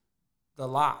is the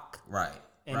lock. right,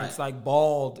 And right. it's like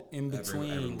bald in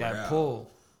between everywhere that else.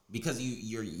 pull. Because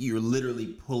you're literally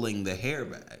pulling the hair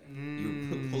back.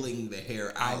 You're pulling the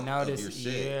hair out I noticed, of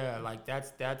your shit. yeah, like that's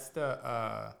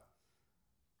the,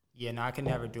 yeah, no, I can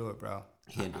never do it, bro.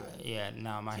 Can't do it. Yeah,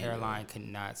 no, my hairline could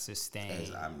not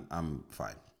sustain. I'm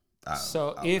fine.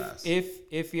 So I'll pass.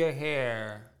 if your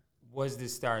hair was to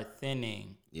start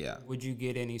thinning, Yeah. would you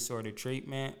get any sort of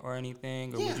treatment or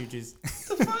anything, or would you just?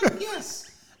 The fuck?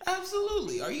 Yes,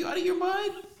 absolutely. Are you out of your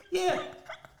mind? Yeah.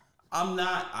 I'm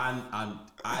not.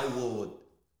 I will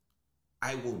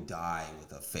die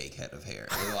with a fake head of hair.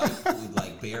 It would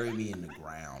like bury me in the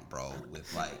ground, bro.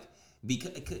 With like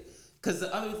because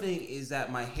the other thing is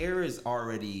that my hair is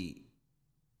already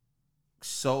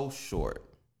so short,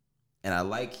 and I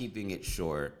like keeping it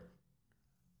short.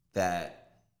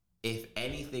 That if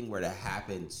anything were to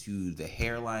happen to the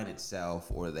hairline itself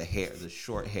or the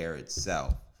short hair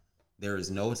itself, there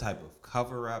is no type of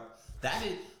cover up. That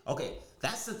is okay.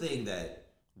 That's the thing that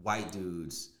white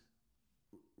dudes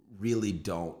really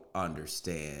don't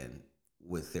understand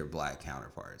with their black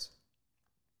counterparts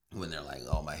when they're like,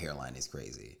 "Oh, my hairline is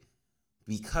crazy,"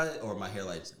 or my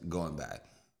hairline's going back,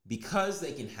 because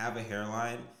they can have a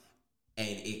hairline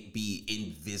and it be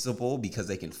invisible because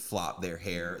they can flop their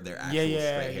hair, their actual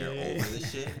straight hair over the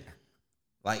shit.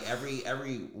 Like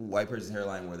every white person's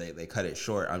hairline where they cut it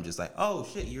short, I'm just like, oh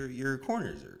shit, your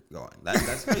corners are going.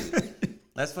 That's crazy.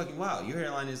 That's fucking wild. Your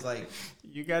hairline is like,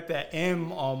 you got that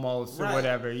M almost or Right.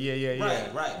 whatever. Yeah.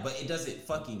 Right. But it doesn't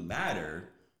fucking matter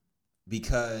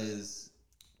because,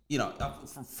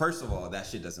 first of all, that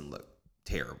shit doesn't look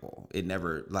terrible. It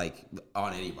never, like,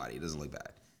 on anybody, it doesn't look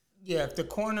bad. Yeah, if the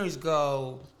corners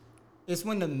go, it's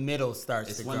when the middle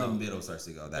starts to go. It's when the middle starts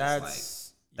to go. That's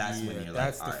when you're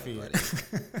that's like, the all right,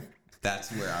 fear. buddy.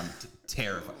 That's where I'm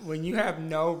terrified. When you have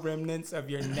no remnants of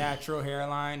your natural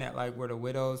hairline at like where the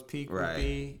widow's peak would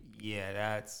be,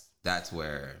 yeah, that's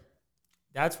where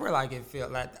like it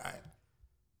feels like,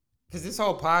 because this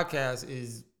whole podcast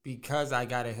is because I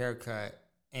got a haircut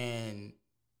and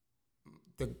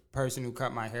the person who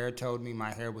cut my hair told me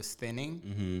my hair was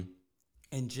thinning,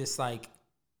 and just like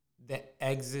the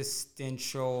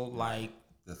existential like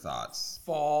the thoughts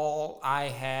fall I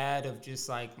had of just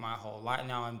like my whole life.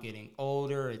 Now I'm getting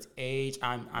older. It's age.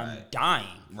 I'm dying.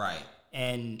 Right.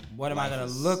 And what am I Life gonna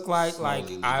is look like? Like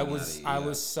slowly I leaving was, out of you, I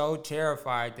was so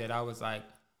terrified that I was like,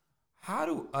 how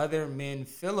do other men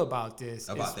feel about this?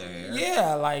 About their hair?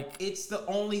 Yeah, like it's the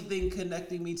only thing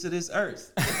connecting me to this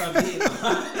earth. If I'm being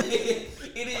honest,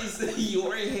 it is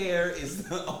your hair is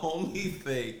the only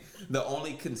thing, the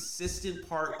only consistent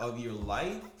part of your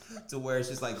life to where it's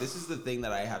just like, this is the thing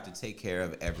that I have to take care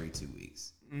of every 2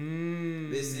 weeks.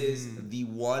 This is the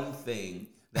one thing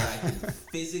that I can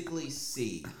physically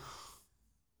see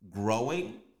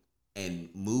growing and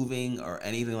moving or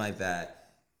anything like that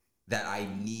I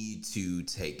need to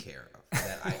take care of.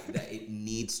 That it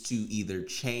needs to either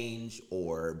change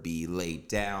or be laid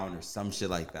down or some shit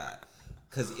like that.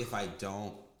 Because if I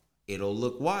don't, it'll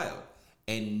look wild.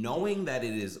 And knowing that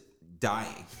it is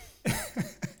dying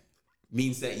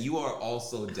means that you are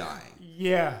also dying.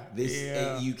 yeah.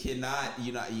 You cannot,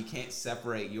 you can't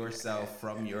separate yourself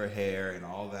from your hair and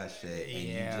all that shit.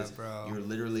 And bro. You're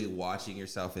literally watching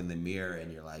yourself in the mirror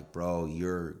and you're like, bro,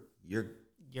 you're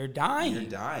dying. You're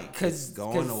dying. Cause it's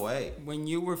going away. When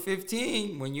you were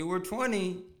 15, when you were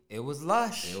 20, it was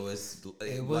lush. It was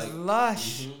like,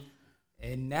 lush.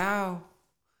 And now,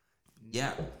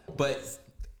 yeah, but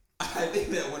I think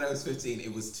that when I was 15,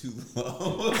 it was too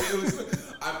low.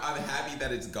 I'm happy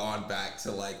that it's gone back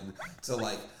to like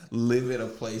live in a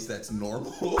place that's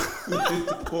normal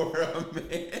for a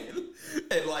man,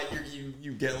 and like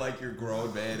you get like your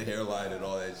grown man hairline and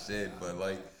all that shit. But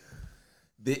like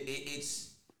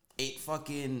it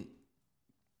fucking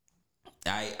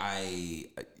I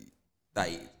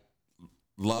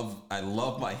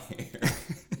love my hair,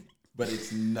 but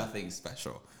it's nothing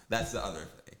special. That's the other thing.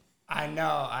 I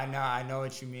know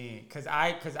what you mean. Cause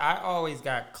I always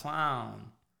got clowned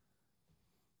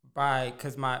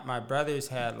because my brothers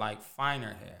had like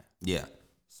finer hair. Yeah.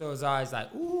 So it's always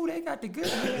like, ooh, they got the good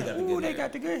hair. They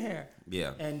got the good hair.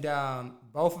 Yeah. And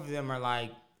both of them are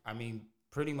like, I mean,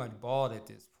 pretty much bald at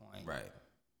this point. Right.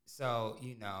 So,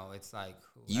 you know, it's like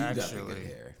who You got actually the good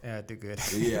hair. had the good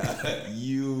hair. Yeah,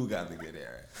 you got the good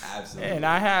hair. Absolutely. And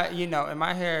I have, you know, and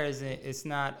my hair it's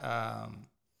not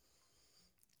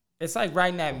it's like right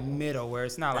in that middle where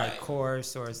it's not like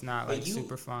coarse or it's not like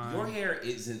super fine. Your hair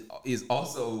is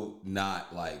also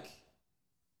not like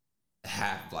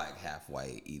half black, half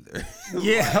white either.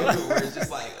 Yeah. Where it's just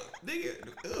like, nigga,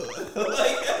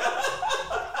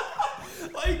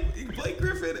 like Blake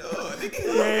Griffin, nigga.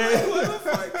 Yeah. What the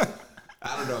fuck?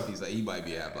 I don't know if he's like, he might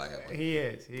be half black, half white. He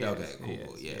is. Okay,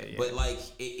 cool. Yeah. But like,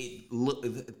 it look.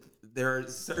 There are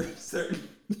certain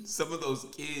some of those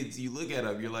kids. You look at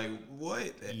them, you're like,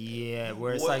 what? Yeah,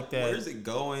 where it's like that. Where's it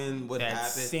going? What that happened?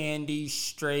 sandy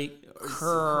straight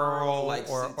curl, like,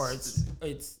 or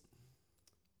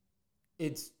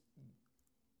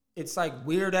it's like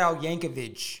Weird Al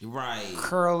Yankovic, right?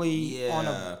 Curly on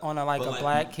a like a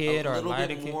black kid or a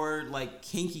lighter kid. More like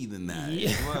kinky than that Yeah.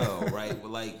 as well, right? But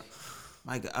like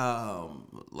kind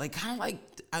of like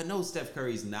I know Steph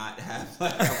Curry's not half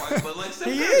black, but like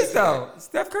Steph He Curry is though.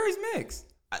 Steph Curry's mixed.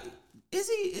 Is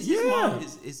he? Is Yeah. his mom?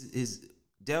 Is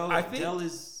Dell? I think- Dell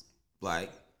is black.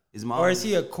 His mom, Or is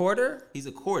he a quarter? He's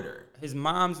a quarter. His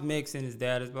mom's mixed and his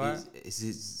dad is black.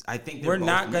 I think We're both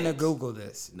not gonna mixed. Google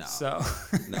this. No. So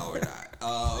No, we're not.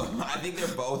 I think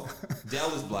they're both.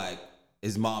 Dell is black.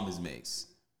 His mom is mixed.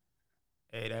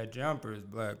 hey, that jumper is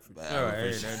black for But, sure. for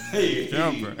Hey, sure.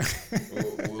 that jumper.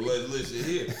 well, let's listen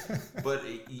here. But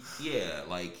yeah,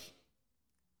 like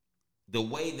the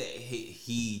way that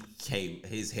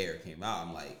his hair came out,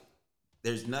 I'm like,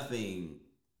 there's nothing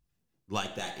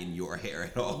like that in your hair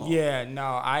at all. Yeah,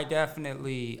 no, I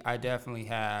definitely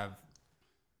have.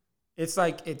 It's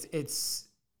like it's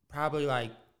probably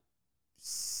like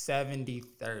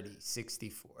 70-30,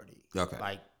 60-40. Okay.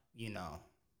 Like, you know,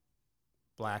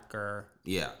 blacker,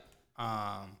 Yeah.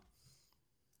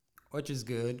 which is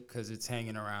good because it's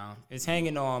hanging around. It's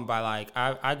hanging on by like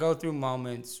I go through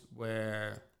moments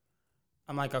where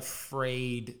I'm like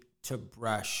afraid to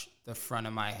brush the front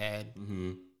of my head.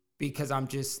 Mm-hmm. Because I'm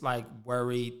just like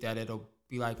worried that it'll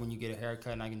be like when you get a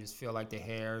haircut and I can just feel like the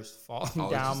hair's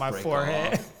falling down my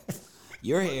forehead.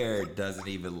 Your hair doesn't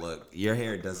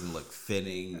look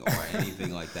fitting or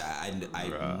anything like that.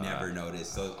 I never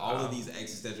noticed. So all of these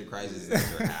existential crises that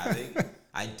you're having,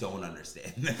 I don't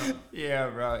understand them. Yeah,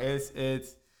 bro.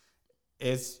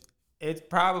 It's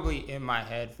probably in my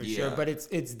head for sure, but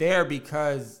it's there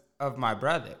because of my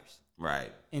brothers.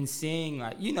 Right. And seeing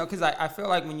like, you know, because I feel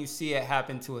like when you see it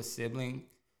happen to a sibling,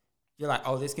 you're like,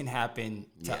 oh, this can happen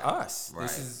to us. Right.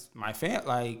 This is my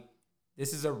like,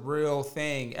 this is a real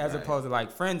thing, as opposed to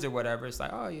like friends or whatever. It's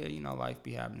like, oh yeah, you know, life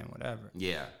be happening, whatever.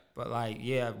 Yeah. But like,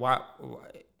 yeah,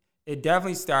 it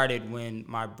definitely started when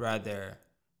my brother,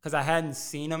 because I hadn't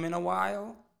seen him in a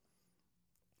while,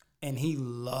 and he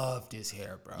loved his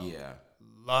hair, bro. Yeah.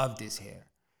 Loved his hair.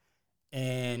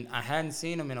 And I hadn't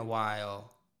seen him in a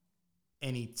while,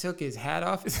 and he took his hat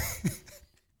off his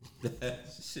That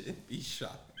shit be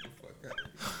shocking the fuck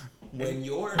out. When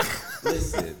you're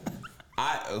listen,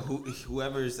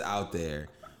 whoever's out there,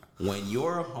 when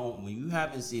you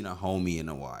haven't seen a homie in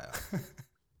a while,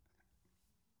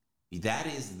 that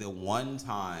is the one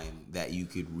time that you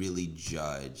could really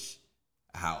judge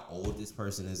how old this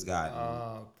person has gotten,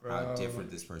 how different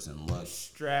this person looks,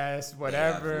 stress,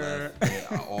 whatever.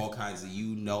 All kinds of,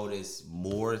 you notice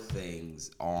more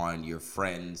things on your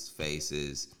friends'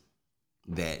 faces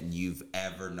that you've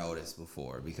ever noticed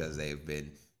before because they've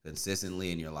been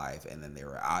consistently in your life and then they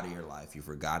were out of your life. You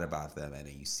forgot about them and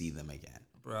then you see them again.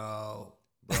 Bro,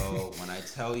 when I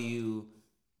tell you,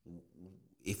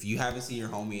 if you haven't seen your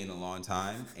homie in a long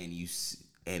time and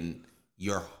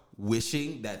you're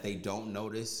wishing that they don't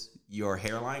notice your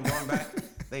hairline going back,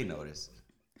 they notice.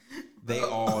 They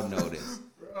all notice.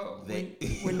 Bro,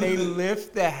 when they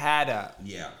lift the hat up,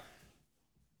 yeah,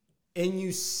 and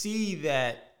you see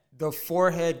that the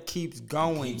forehead keeps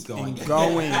going and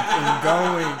going and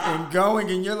going and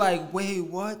going, and you're like, wait,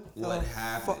 what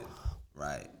happened?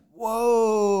 Right.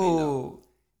 Whoa.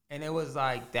 And it was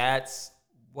like, that's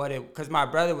what it, because my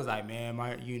brother was like, man, my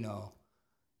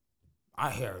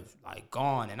hair is like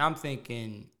gone. And I'm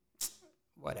thinking,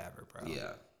 whatever, bro.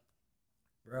 Yeah.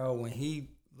 Bro, when he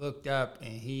looked up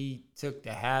and he took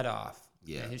the hat off,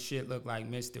 yeah, his shit looked like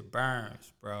Mr.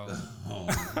 Burns, bro. Oh,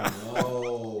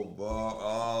 no, bro.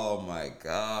 Oh, my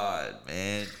God,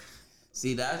 man.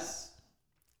 See,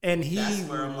 and he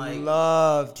where I'm like,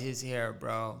 loved his hair,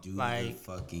 bro. Do like the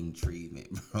fucking treatment,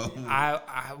 bro.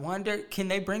 I wonder, can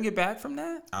they bring it back from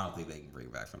that? I don't think they can bring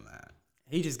it back from that.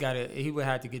 He just he would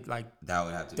have to get like that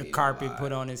would have to the be carpet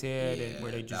put on his head and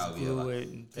where they just glue it.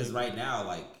 Because right now,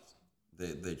 like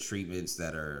the treatments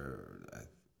that are,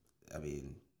 I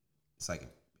mean, it's like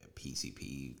a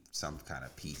PCP, some kind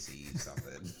of PC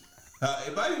something.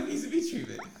 It might be PCP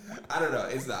treatment. I don't know.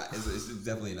 It's not. It's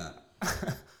definitely not.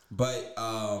 But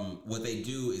what they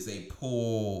do is they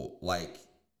pull like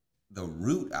the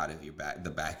root out of your back, the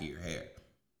back of your hair.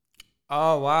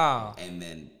 Oh wow! And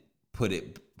then put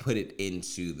it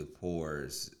into the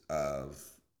pores of,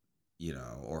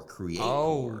 or create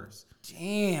pores.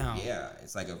 Damn. Yeah,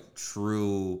 it's like a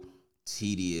true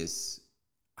tedious.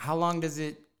 How long does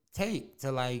it take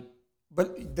to like?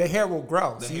 But the hair will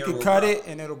grow, so you can cut it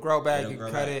and it'll grow back. You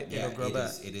cut it, it'll grow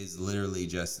back. It is literally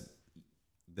just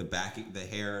the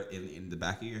hair in the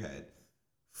back of your head,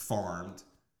 farmed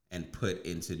and put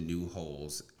into new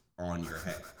holes on your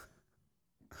head.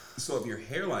 So if your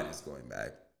hairline is going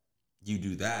back, you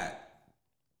do that,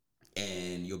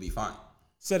 and you'll be fine.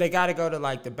 So they got to go to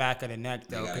like the back of the neck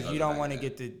though, because you don't want to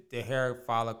get the hair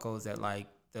follicles at like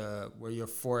where your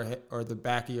forehead or the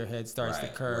back of your head starts to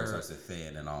curve, where it starts to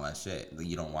thin and all that shit.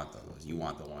 You don't want those. You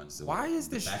want the ones. Why is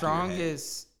the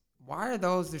strongest? Why are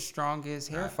those the strongest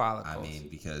hair follicles? I mean,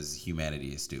 because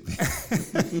humanity is stupid.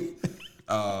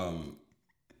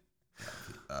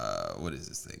 What is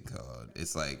this thing called?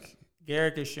 It's like.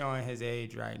 Garrick is showing his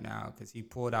age right now because he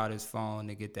pulled out his phone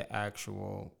to get the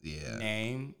actual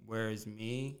name. Whereas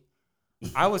me,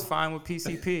 I was fine with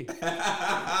PCP.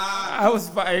 I was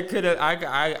fine.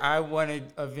 I want to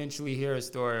eventually hear a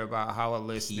story about how a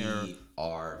listener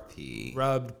PRP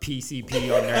rubbed PCP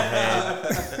on their head.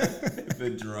 The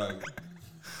drug.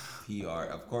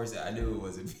 PR. Of course, I knew it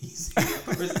wasn't PCP. Of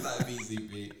course, it's not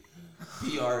PCP.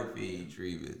 PRP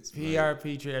treatments.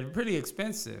 PRP treatment, pretty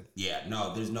expensive. Yeah,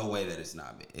 no, there's no way that it's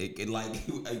not. It like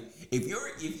if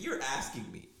you're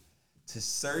asking me to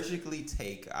surgically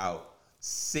take out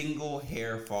single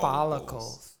hair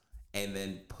follicles and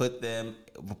then poke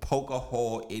a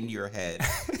hole in your head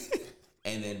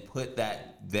and then put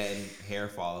that hair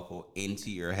follicle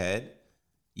into your head.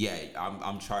 Yeah,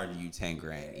 I'm charging you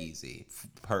 $10,000 easy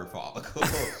per follicle.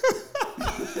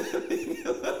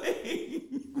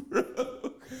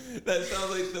 That sounds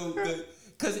like the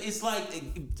because it's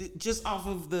like just off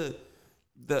of the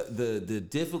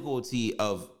difficulty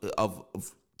of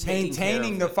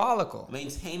maintaining the follicle.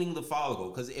 Maintaining the follicle,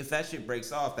 because if that shit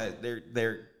breaks off, that's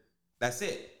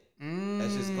it.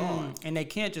 That's just gone. And they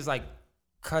can't just like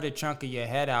cut a chunk of your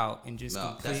head out and just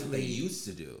completely. That's what they used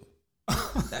to do.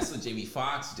 That's what Jamie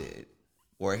Foxx did.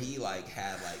 Where he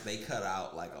they cut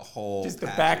out like a whole just the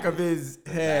back of his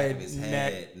head,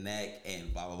 neck,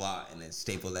 and blah blah blah, and then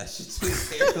staple that shit to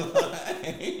his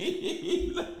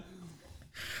hairline.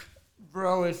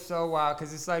 Bro, it's so wild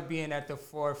because it's like being at the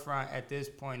forefront at this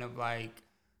point of like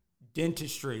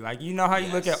dentistry. Like, you know how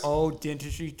you look at old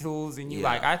dentistry tools and you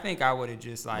I think I would have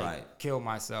just killed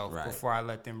myself before I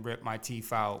let them rip my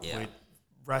teeth out with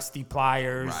rusty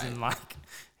pliers and like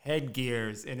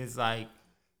headgears, and it's like.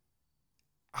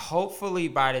 Hopefully,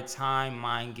 by the time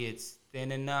mine gets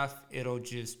thin enough, it'll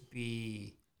just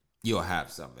be. You'll have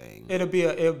something. It'll be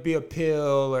a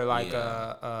pill or like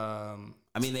a.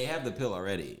 I mean, they have the pill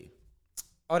already.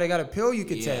 Oh, they got a pill you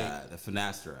can take. Yeah, the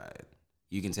finasteride.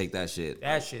 You can take that shit.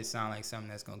 That shit sound like something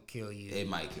that's gonna kill you. It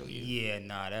might kill you. Yeah,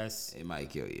 nah, it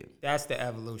might kill you. That's the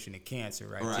evolution of cancer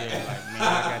right there. Like, man,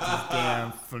 I got this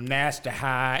damn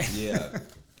finasteride. Yeah.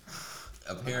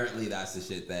 Apparently, that's the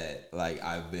shit that like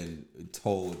I've been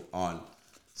told on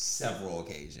several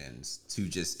occasions to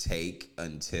just take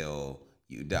until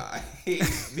you die,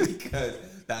 because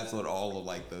that's what all of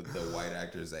like the white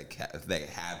actors that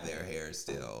have their hair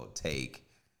still take.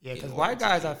 Yeah, because white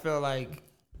guys, I feel like,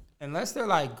 unless they're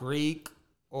like Greek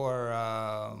or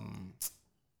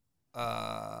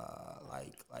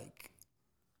like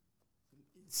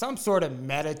some sort of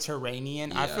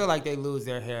Mediterranean, I feel like they lose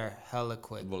their hair hella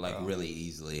quick. Well, like really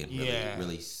easily and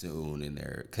really soon in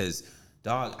there. Because,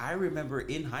 dog, I remember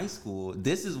in high school,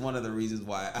 this is one of the reasons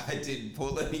why I didn't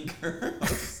pull any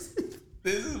girls.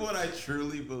 This is what I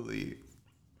truly believe.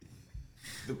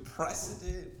 The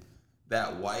precedent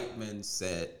that white men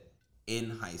set in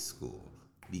high school,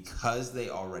 because they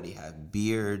already have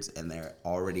beards and they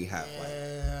already have like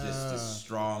just a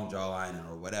strong jawline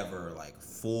or whatever, like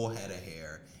full head of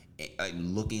hair,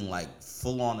 and looking like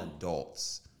full-on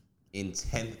adults in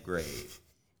 10th grade,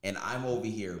 and I'm over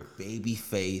here baby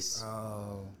face,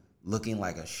 looking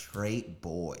like a straight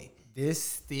boy.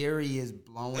 This theory is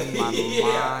blowing my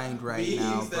mind right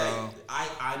now, bro.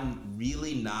 I'm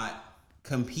really not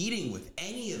competing with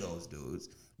any of those dudes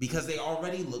because they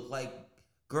already look like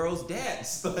girls'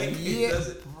 dads. Like,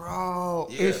 bro.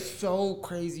 Yeah. It's so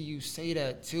crazy you say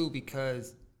that too,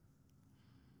 because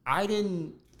I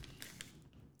didn't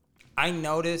I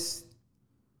noticed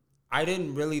I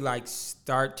didn't really like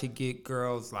start to get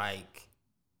girls like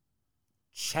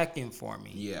checking for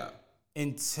me. Yeah.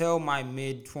 Until my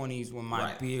mid-20s when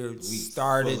my Right. beard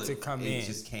started to come in. It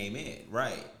just came in,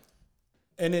 right.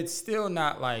 And it's still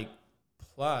not like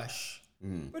plush,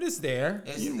 but it's there.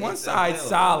 One it's side available.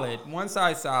 solid. One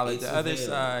side solid. It's the other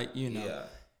available. side, you know. Yeah.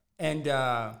 And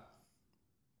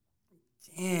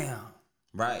damn.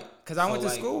 Right. Because I went to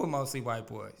school with mostly white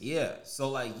boys. Yeah. So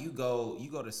like you go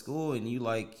to school and you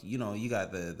like, you know, you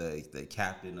got the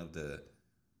captain of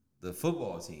the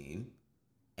football team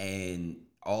and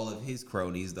all of his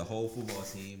cronies, the whole football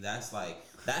team. That's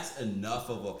enough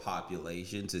of a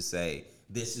population to say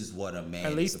this is what a man.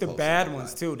 At least the bad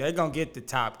ones too. They're gonna get the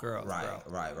top girls, right,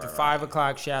 bro. Right. The 5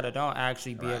 o'clock shadow don't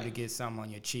actually be able Right. to get some on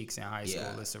your cheeks in high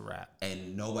school. It's a wrap.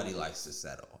 And nobody likes to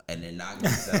settle, and they're not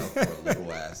gonna settle for a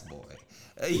little ass boy.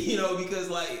 You know, because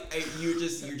like you're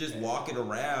just walking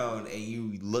around and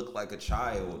you look like a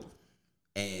child,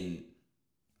 and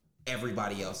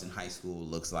everybody else in high school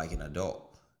looks like an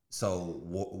adult. So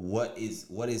what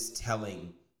is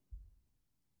telling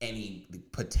any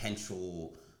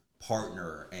potential partner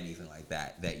or anything like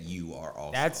that you are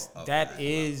also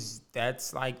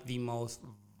that's like the most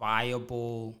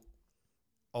viable,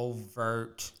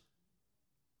 overt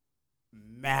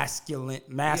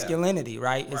masculinity,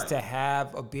 right? Is to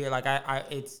have a beard. Like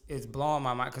it's blowing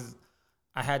my mind because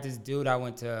I had this dude I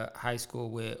went to high school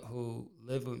with who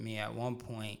lived with me at one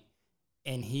point,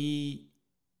 and he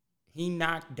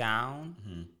knocked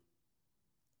down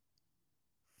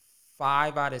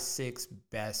 5 out of 6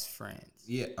 best friends.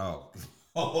 Yeah. Oh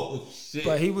shit.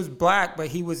 But he was black, but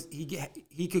he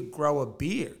could grow a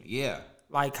beard. Yeah.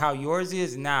 Like how yours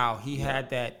is now. He had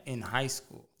that in high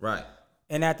school. Right.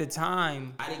 And at the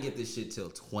time, I didn't get this shit till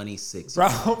 26.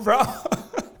 bro.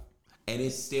 And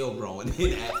it's still growing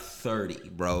at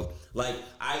 30, bro. Like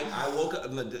I woke up,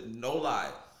 no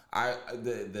lie. I've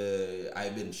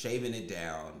been shaving it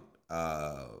down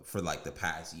for like the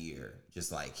past year,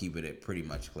 just like keeping it pretty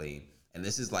much clean. And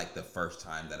this is like the first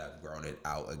time that I've grown it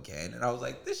out again. And I was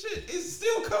like, this shit is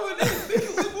still coming in.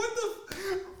 Nigga, like, what the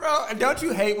Bro, and don't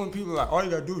you hate when people are like, all you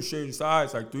gotta do is shave your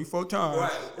sides like 3-4 times.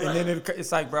 Right. And then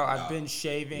it's like, bro, I've been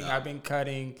shaving, I've been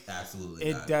cutting. Absolutely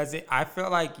It not. doesn't. I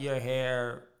feel like your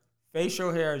hair,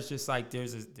 facial hair is just like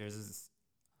there's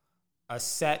a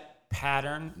set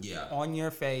pattern on your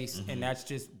face, and that's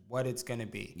just what it's gonna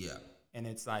be. Yeah. And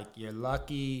it's like you're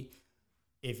lucky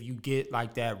if you get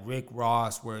like that Rick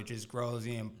Ross where it just grows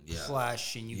in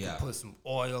plush and you can put some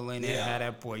oil in it, have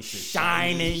that boy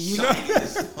shining, you know?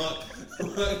 It's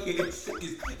like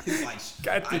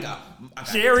Got the I got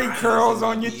Jerry diamonds curls in my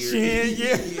on your beard.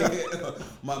 chin,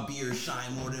 My beard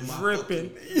shine more than my dripping.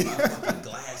 fucking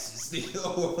glasses,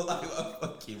 nigga, or like my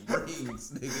fucking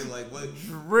rings, nigga. Like what?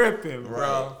 Dripping, bro.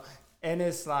 Right. And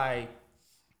it's like,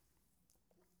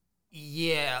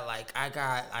 yeah, like I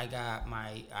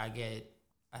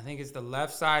think it's the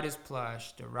left side is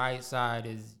plush, the right side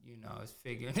is, is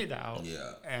figuring it out.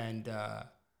 Yeah. And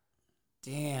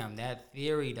damn, that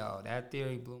theory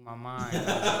blew my mind. On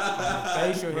the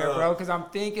facial hair, bro, because I'm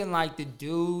thinking like the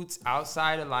dudes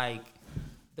outside of like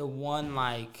the one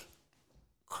like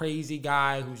crazy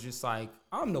guy who's just like,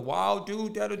 I'm the wild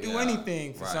dude that'll do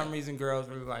anything. For some reason, girls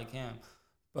really like him.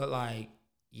 But like,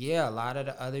 yeah, a lot of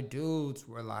the other dudes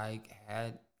were like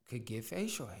could get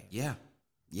facial hair. Yeah.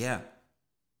 Yeah.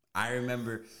 I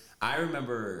remember,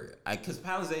 because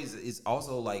Palisades is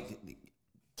also like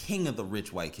king of the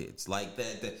rich white kids. Like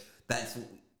that's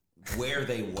where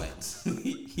they went,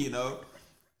 you know?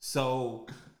 So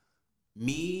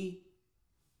me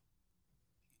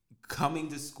coming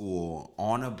to school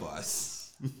on a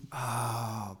bus.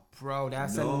 Oh, bro,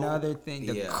 that's another thing.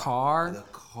 The car,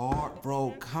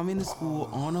 bro, coming to school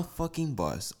on a fucking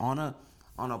bus, on a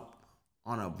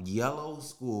yellow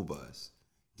school bus,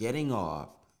 getting off,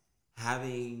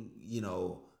 having,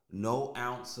 no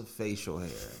ounce of facial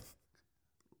hair,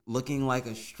 looking like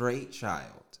a straight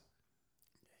child,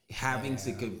 having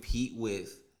to compete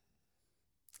with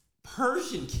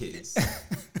Persian kids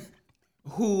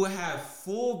who have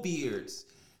full beards,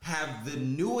 have the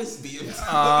newest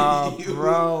BMW.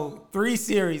 Bro, 3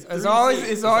 Series. It's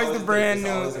always the brand new.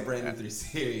 It's always a brand new 3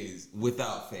 Series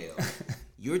without fail.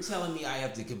 You're telling me I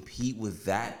have to compete with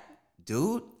that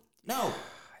dude? No.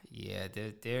 Yeah,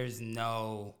 there's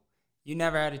no. You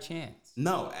never had a chance.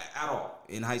 No, at all.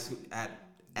 In high school, at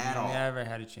all. Never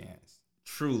had a chance.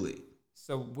 Truly.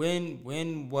 So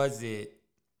when was it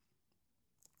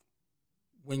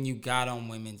when you got on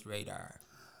women's radar?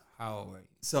 How old were you?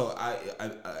 So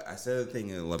I said a thing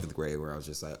in 11th grade where I was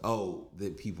just like, oh,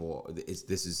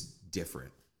 this is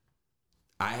different.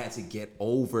 I had to get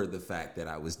over the fact that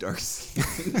I was dark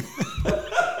skinned.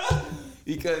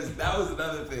 Because that was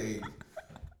another thing.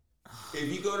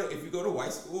 If you go to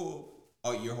white school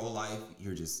your whole life,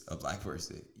 you're just a black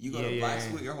person. You go to black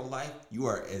school your whole life, you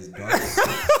are as dark as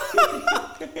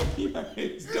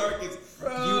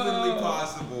humanly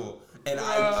possible. And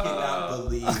I cannot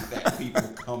believe that people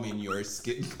come in your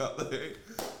skin color.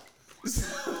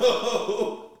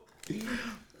 So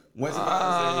what's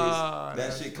about to say is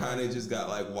that shit kind of just got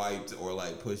like wiped or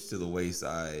like pushed to the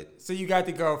wayside. So you got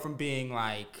to go from being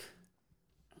like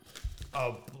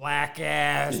a black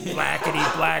ass,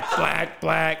 blackity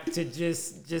black to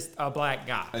just a black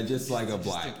guy. Just like a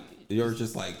black. You're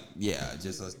just like,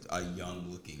 just a young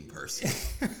looking person.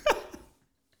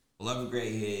 11th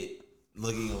grade hit,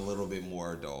 looking a little bit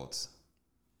more adult.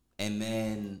 And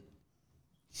then,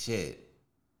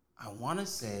 I want to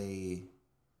say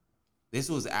this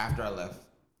was after I left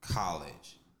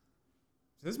college.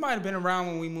 This might have been around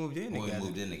when we moved in together. When we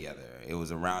moved in together. It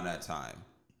was around that time.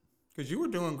 Because you were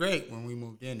doing great when we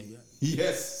moved in together.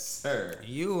 Yes, sir.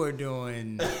 You were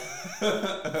doing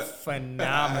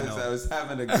phenomenal. I was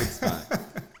having a good time.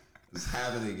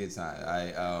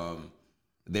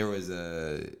 There was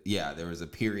a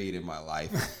period in my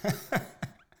life.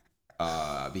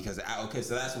 So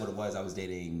that's what it was. I was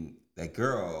dating that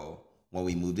girl when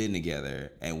we moved in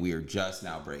together, and we were just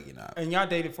now breaking up. And y'all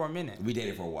dated for a minute. We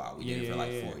dated for a while. We dated for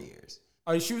 4 years.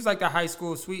 Oh, she was like the high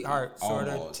school sweetheart, sort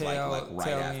almost, of. Like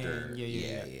right after.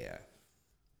 Yeah.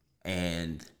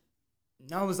 And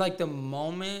no, it was like the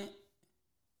moment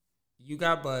you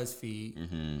got BuzzFeed.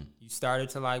 Mm-hmm. You started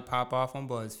to like pop off on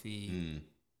BuzzFeed.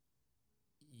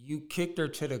 You kicked her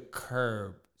to the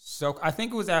curb. So I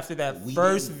think it was after that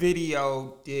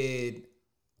video did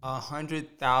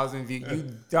 100,000 views.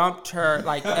 You dumped her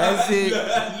like as it.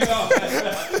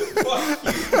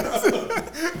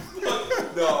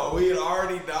 No, we had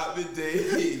already not been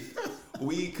dating.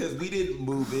 Because we didn't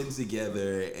move in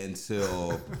together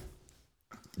until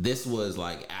this was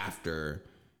like after.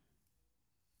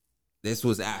 This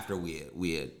was after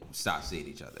we had stopped seeing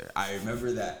each other. I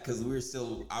remember that because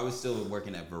I was still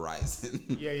working at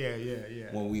Verizon.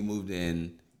 Yeah. When we moved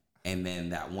in, and then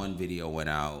that one video went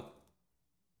out,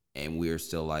 and we were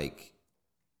still like,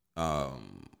 I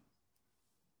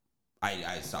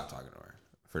stopped talking to her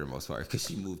for the most part because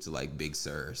she moved to like Big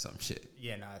Sur or some shit.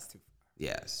 Yeah, no, it's too far.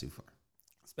 Yeah, it's too far.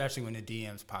 Especially when the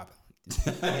DMs popping.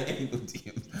 Ain't no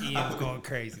DMs. DMs going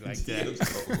crazy like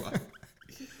that.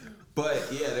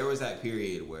 But yeah, there was that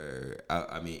period where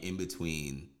in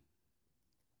between,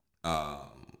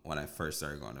 when I first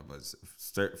started going to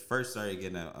first started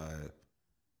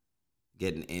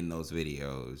getting in those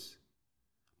videos.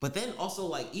 But then also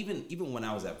like even when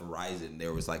I was at Verizon,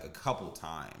 there was like a couple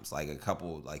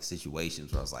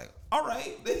situations where I was like, all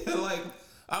right, like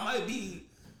I might be,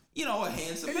 a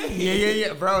handsome man.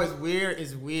 Yeah, bro. It's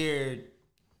weird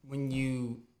when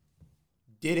you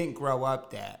didn't grow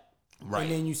up that. Right.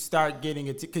 And then you start getting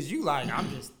it because you like, I'm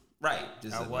just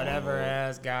just a whatever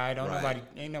ass guy.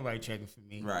 Ain't nobody checking for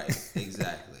me. Right.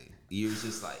 Exactly. You're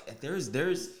just like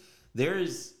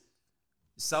there's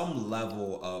some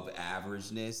level of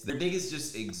averageness. The niggas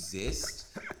just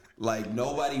exist. Like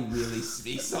nobody really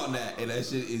speaks on that, and that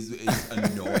shit is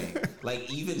annoying.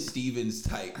 Like even Steven's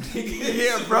type.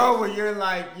 Yeah, bro. When you're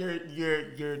like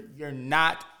you're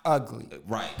not ugly,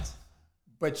 right?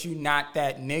 But you not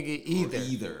that nigga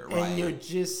either, right? And you're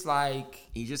just like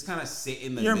you just kind of sit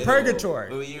in the you're middle. In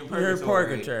purgatory. You're in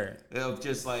purgatory.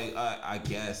 Just like I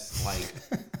guess like.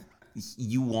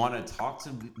 You want to talk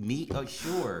to me? Oh,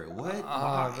 sure. What?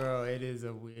 Oh, bro, it is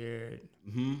a weird.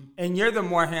 Mm-hmm. And you're the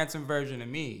more handsome version of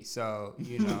me, so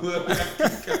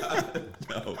God,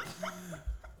 no.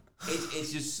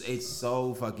 It's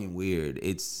so fucking weird.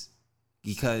 It's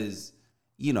because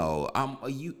you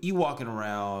walking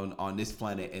around on this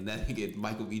planet and that nigga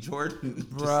Michael B. Jordan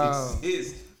just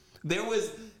exists. There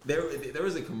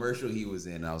was a commercial he was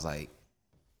in. And I was like,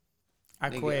 I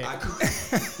quit. I quit.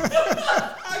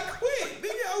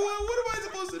 Nigga, what am I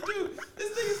supposed to do?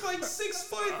 This nigga's like 6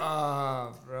 foot.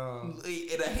 Oh, bro.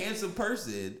 And a handsome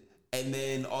person. And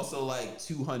then also like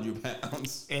 200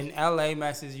 pounds. And LA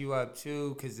messes you up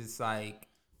too, because it's like,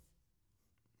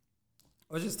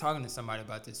 I was just talking to somebody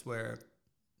about this where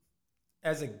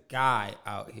as a guy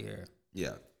out here,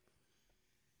 yeah,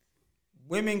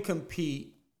 women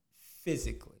compete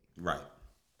physically. Right.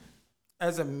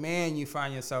 As a man, you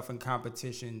find yourself in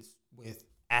competitions with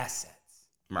assets.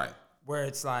 Right. Where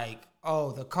it's like,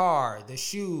 oh, the car, the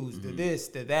shoes, the this,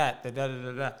 the that, the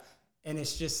da-da-da-da. And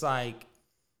it's just like,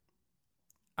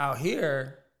 out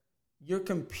here, you're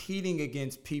competing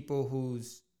against people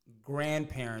whose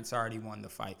grandparents already won the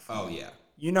fight for you. Oh yeah.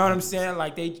 You know what I'm saying?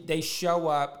 Like they show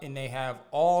up and they have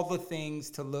all the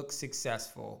things to look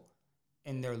successful,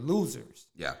 and they're losers.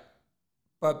 Yeah.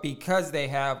 But because they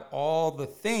have all the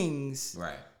things,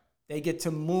 Right. they get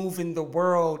to move in the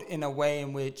world in a way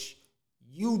in which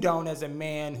you don't, as a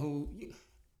man who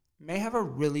may have a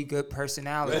really good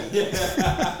personality.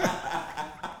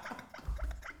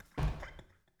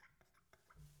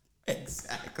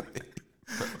 Exactly.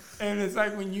 And it's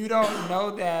like when you don't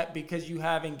know that because you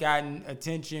haven't gotten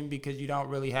attention, because you don't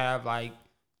really have like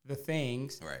the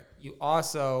things. Right. You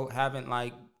also haven't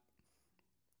like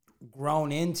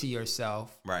grown into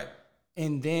yourself. Right.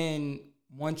 And then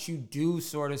once you do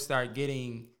sort of start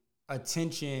getting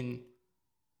attention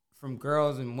from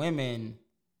girls and women,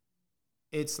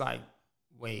 it's like,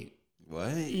 wait.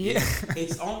 What? Yeah.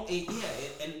 It's on. And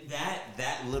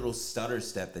that little stutter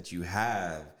step that you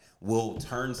have will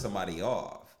turn somebody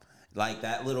off. Like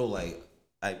that little why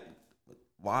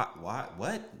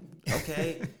what?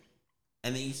 Okay.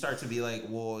 And then you start to be like,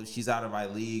 well, she's out of my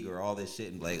league or all this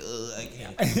shit, and like, I need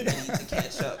to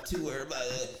catch up to her,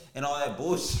 and all that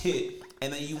bullshit.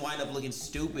 And then you wind up looking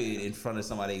stupid in front of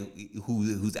somebody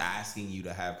who's asking you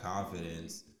to have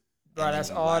confidence. Bro, that's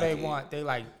all they want. They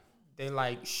like,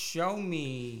 show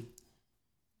me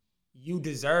you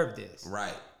deserve this.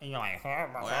 Right. And you're like, who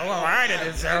am I to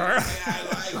deserve?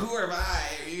 Who am I?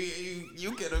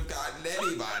 You could have gotten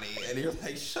anybody. And you're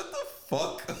like, shut the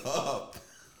fuck up.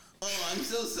 Oh, I'm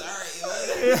so sorry.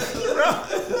 Like,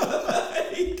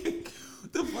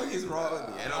 what the fuck is wrong with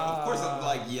me? And of course, I'm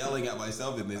like yelling at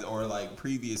myself in this, or like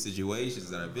previous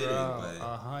situations that I've been in. But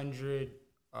 100%,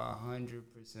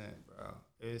 bro.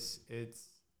 It's it's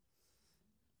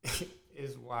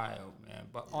wild, man.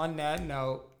 But on that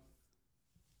note,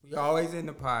 we always end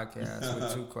the podcast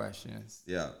with 2 questions.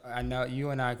 Yeah. I know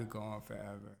you and I could go on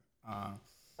forever.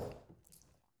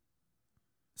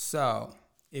 So,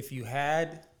 if you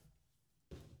had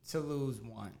to lose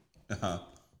one,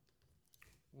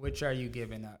 which are you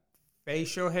giving up?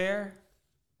 Facial hair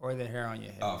or the hair on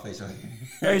your head? Oh, facial hair.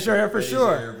 Facial hair for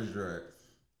sure. Facial hair for sure.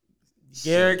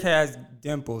 Garrick has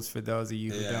dimples, for those of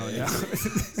you who don't know.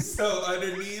 So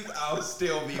underneath, I'll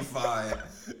still be fine.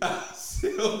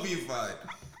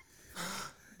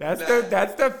 That's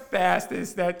the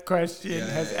fastest that question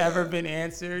has ever been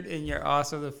answered, and you're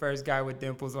also the first guy with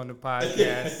dimples on the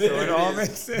podcast, so it all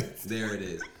makes sense. There it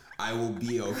is. I will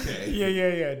be okay.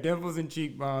 Yeah. Dimples and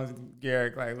cheekbones,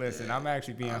 Garrick. Like, listen, I'm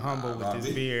actually being humble with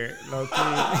this beard, low key.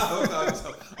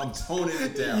 I'm toning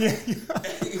it down.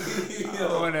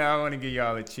 I want to give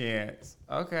y'all a chance.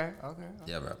 Okay.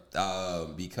 Yeah, bro.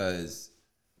 Because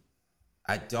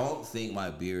I don't think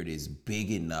my beard is big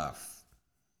enough,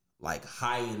 like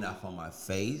high enough on my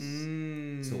face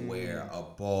to where a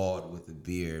bald with a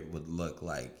beard would look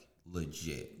like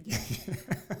legit.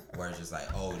 Where it's just like,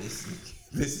 oh, this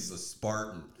is a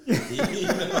Spartan. You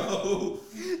know?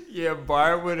 Yeah,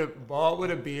 bald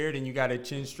with a beard and you got a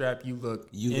chin strap, you look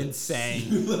insane.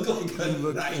 You look like a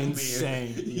nightmare.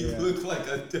 Insane. You look like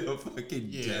a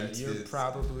fucking dentist. You're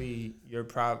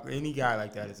probably any guy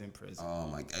like that is in prison. Oh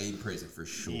my god, in prison for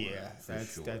sure. Yeah,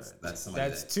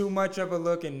 that's too much of a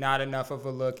look and not enough of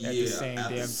a look at the same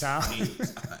damn time.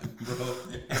 Bro,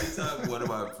 anytime one of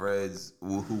my friends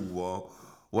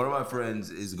one of my friends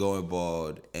is going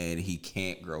bald and he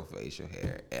can't grow facial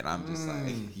hair, and I'm just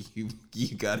like, you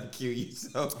gotta kill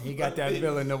yourself. He got that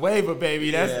Villanueva,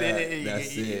 baby. That's it.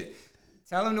 That's it.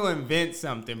 Tell him to invent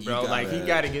something, bro. He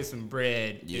got to get some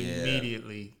bread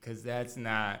immediately, because that's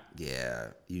not. Yeah,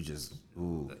 you just.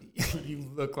 Ooh. You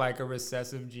look like a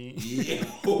recessive gene. Yeah.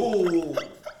 Ooh.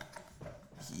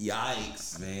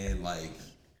 Yikes, man! Like,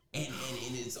 and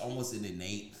it's almost an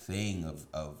innate thing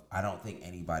of I don't think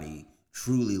anybody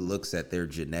truly looks at their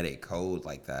genetic code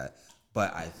like that,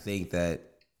 but I think that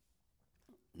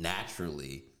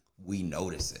naturally we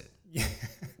notice it. Yeah.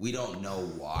 We don't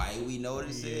know why we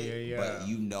notice it, but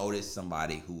you notice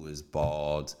somebody who is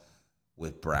bald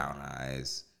with brown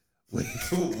eyes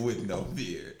with no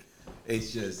beard.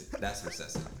 It's just, that's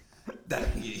recessive. That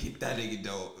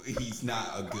nigga he's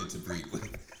not a good to breed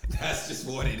with. That's just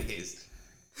what it is.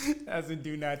 That's a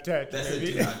do not touch. That's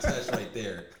baby. a do not touch right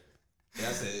there.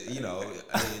 That's a,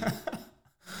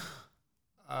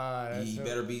 you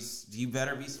better be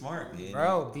smart, man.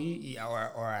 Bro,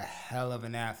 or a hell of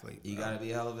an athlete. You gotta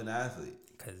be a hell of an athlete.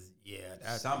 Cause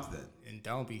that's something. And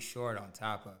don't be short on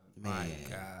top of it. Man. My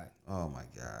God. Oh my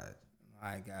God.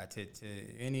 My God. To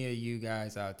any of you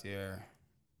guys out there,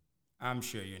 I'm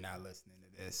sure you're not listening to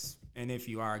this. And if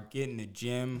you are, get in the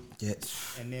gym.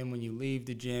 And then when you leave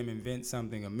the gym, invent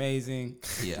something amazing.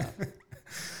 Yeah.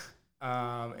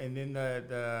 And then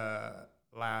the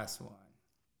last one.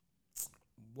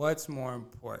 What's more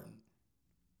important?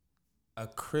 A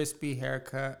crispy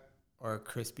haircut or a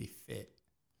crispy fit?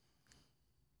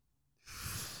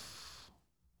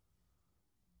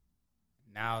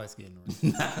 Now it's getting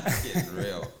real. Now it's getting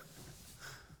real.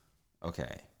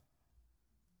 Okay.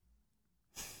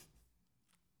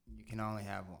 You can only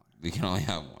have one. We can only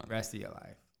have one. Rest of your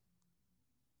life.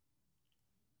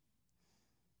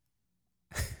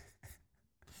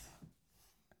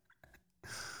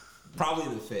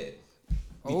 Probably the fit.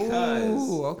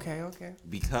 Oh, okay.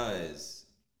 Because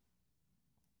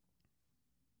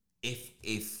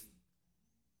if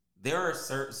there are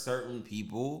certain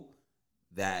people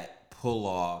that pull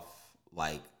off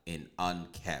like an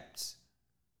unkept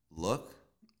look.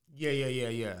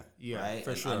 Yeah. Right?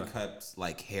 For an sure. Unkept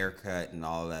like haircut and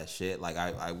all that shit. Like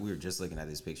we were just looking at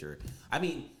this picture. I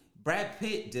mean, Brad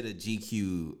Pitt did a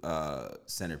GQ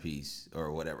centerpiece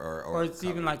or whatever, or it's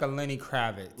cover. Even like a Lenny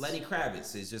Kravitz. Lenny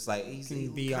Kravitz is just like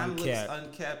he kind of looks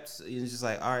unkept. It's just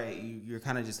like, all right, you're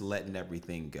kind of just letting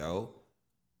everything go,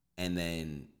 and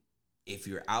then if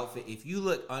you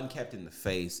look unkept in the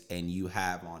face and you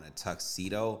have on a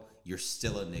tuxedo, you're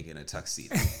still a nigga in a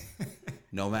tuxedo.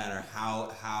 No matter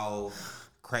how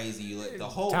crazy you look, the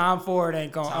whole Tom Ford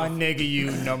ain't gonna un-nigga you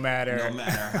no matter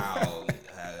how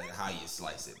you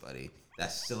slice it, buddy.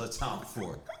 That's still a Tom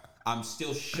Ford. I'm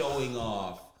still showing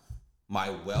off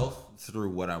my wealth through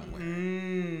what I'm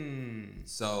wearing.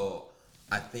 So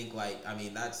I think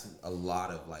that's a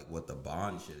lot of like what the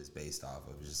Bond shit is based off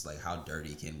of. It's just like, how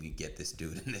dirty can we get this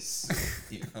dude in this,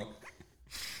 you know?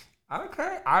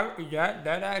 Okay.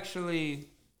 That actually,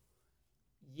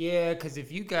 yeah, because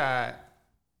if you got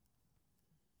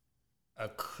a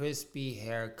crispy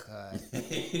haircut,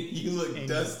 you look and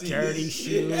dusty, dirty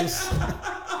shoes,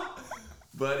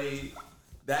 buddy.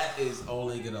 That is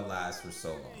only gonna last for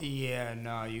so long. Yeah,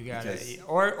 no, you gotta,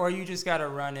 or you just gotta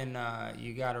run in,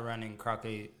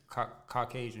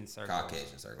 Caucasian circles.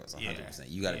 Caucasian circles, 100%. Yeah,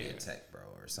 you gotta be a tech bro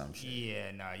or some shit.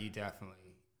 Yeah, no, you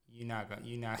definitely, you're not gonna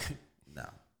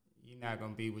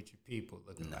be with your people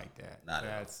looking like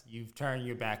that. You've turned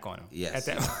your back on them. Yes,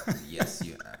 yes,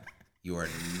 you have. You are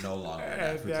no longer an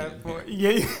at African that point. American.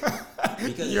 Yeah,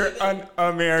 because you're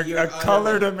un-American, a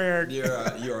colored American.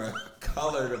 You're a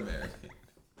colored American.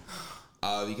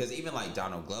 Because even like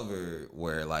Donald Glover,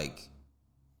 where like,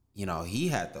 you know, he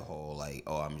had the whole like,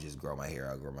 oh, I'm just grow my hair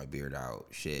out, grow my beard out,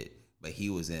 shit. But he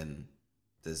was in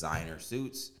designer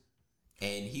suits,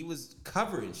 and he was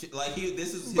covering shit. Like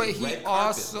this is his red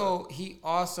carpet look. He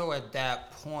also at that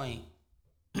point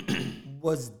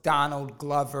was Donald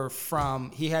Glover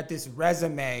he had this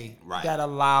resume that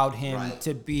allowed him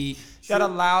that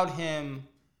allowed him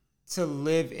to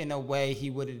live in a way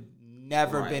he would have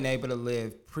never been able to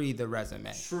live pre the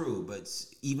resume. True, but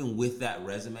even with that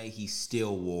resume, he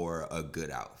still wore a good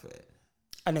outfit.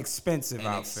 An expensive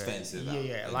outfit.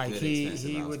 Yeah, like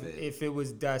he would, if it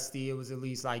was dusty, it was at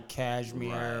least like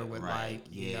cashmere with like,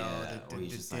 you know, the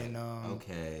denim. Like,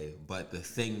 okay, but the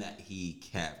thing that he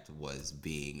kept was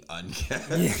being unkept.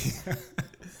 Yeah.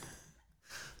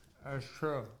 That's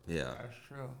true. Yeah. That's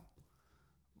true.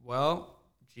 Well,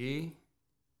 G,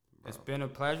 it's been a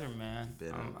pleasure, man.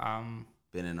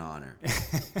 Been an honor.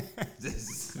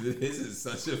 This is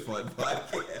such a fun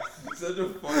podcast. Such a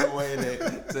fun way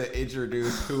to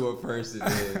introduce who a person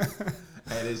is.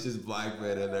 And it's just black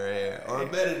men in their hair. Or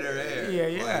men in their hair.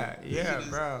 Yeah,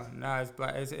 bro. No, it's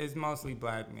black. It's mostly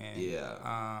black men.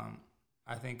 Yeah.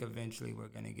 I think eventually we're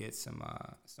gonna get some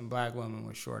black women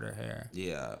with shorter hair.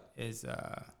 Yeah.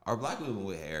 Or black women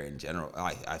with hair in general.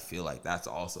 I feel like that's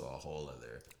also a whole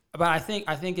other. But I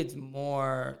think it's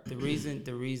more the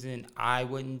reason I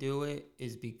wouldn't do it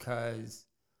is because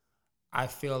I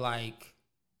feel like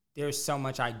there's so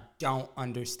much I don't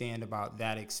understand about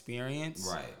that experience.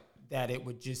 Right. That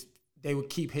they would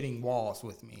keep hitting walls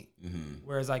with me. Mm-hmm.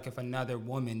 Whereas like if another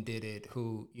woman did it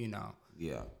who, you know.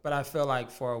 Yeah. But I feel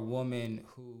like for a woman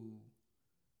who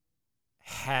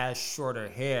has shorter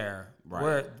hair,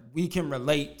 where we can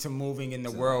relate to moving in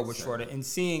the world with shorter and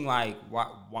seeing like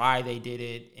why they did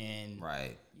it and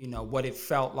you know what it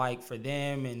felt like for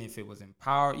them and if it was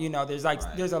empowered. You know, there's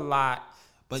a lot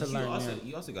to learn. But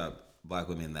you also got black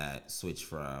women that switch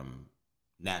from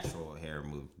natural hair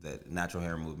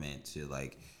movement to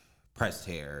like pressed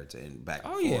hair and back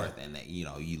and forth, and that, you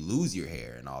know, you lose your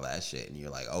hair and all that shit, and you're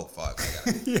like, oh fuck,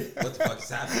 what the fuck is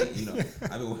happening? You know,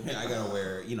 I gotta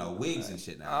wear, you know, wigs and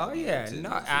shit now. Oh yeah,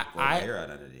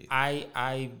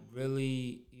 I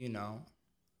really, you know,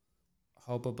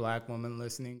 hope a black woman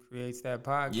listening creates that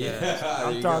podcast. Yeah,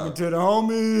 I'm talking to the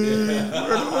homies. Where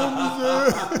the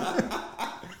homies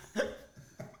at?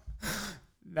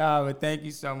 No, but thank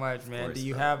you so much, man. course, Do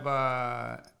you bro.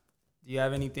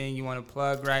 have anything you want to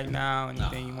plug right now?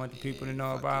 Anything you want the people to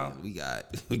know about? Yeah,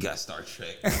 we got Star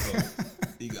Trek, bro.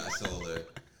 You got Solar,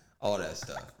 all that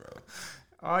stuff, bro.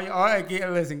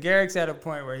 Listen, Garrick's at a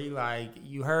point where he like,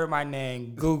 you heard my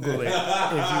name, Google it if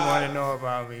you want to know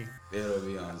about me. It'll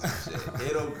be on some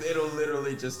shit. It'll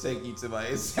literally just take you to my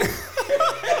Instagram.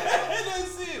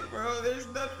 That's it, bro. There's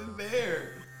nothing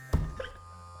there.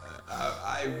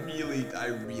 I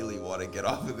really want to get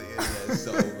off of the internet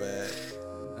so bad.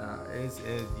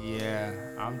 Yeah.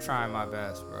 I'm trying my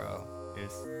best, bro.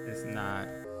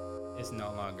 It's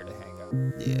no longer the hangout.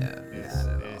 Yeah,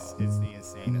 It's the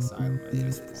insane asylum at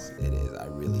this point. It is. I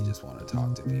really just want to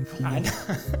talk to people. I know.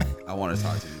 I want to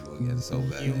talk to people again so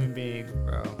bad. Human beings,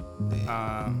 bro.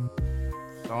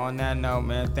 So on that note,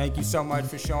 man, thank you so much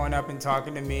for showing up and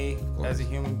talking to me as a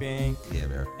human being. Yeah,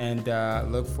 bro. And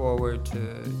look forward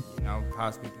to,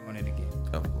 possibly doing it again.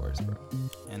 Of course, bro.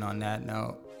 And on that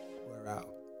note, we're out.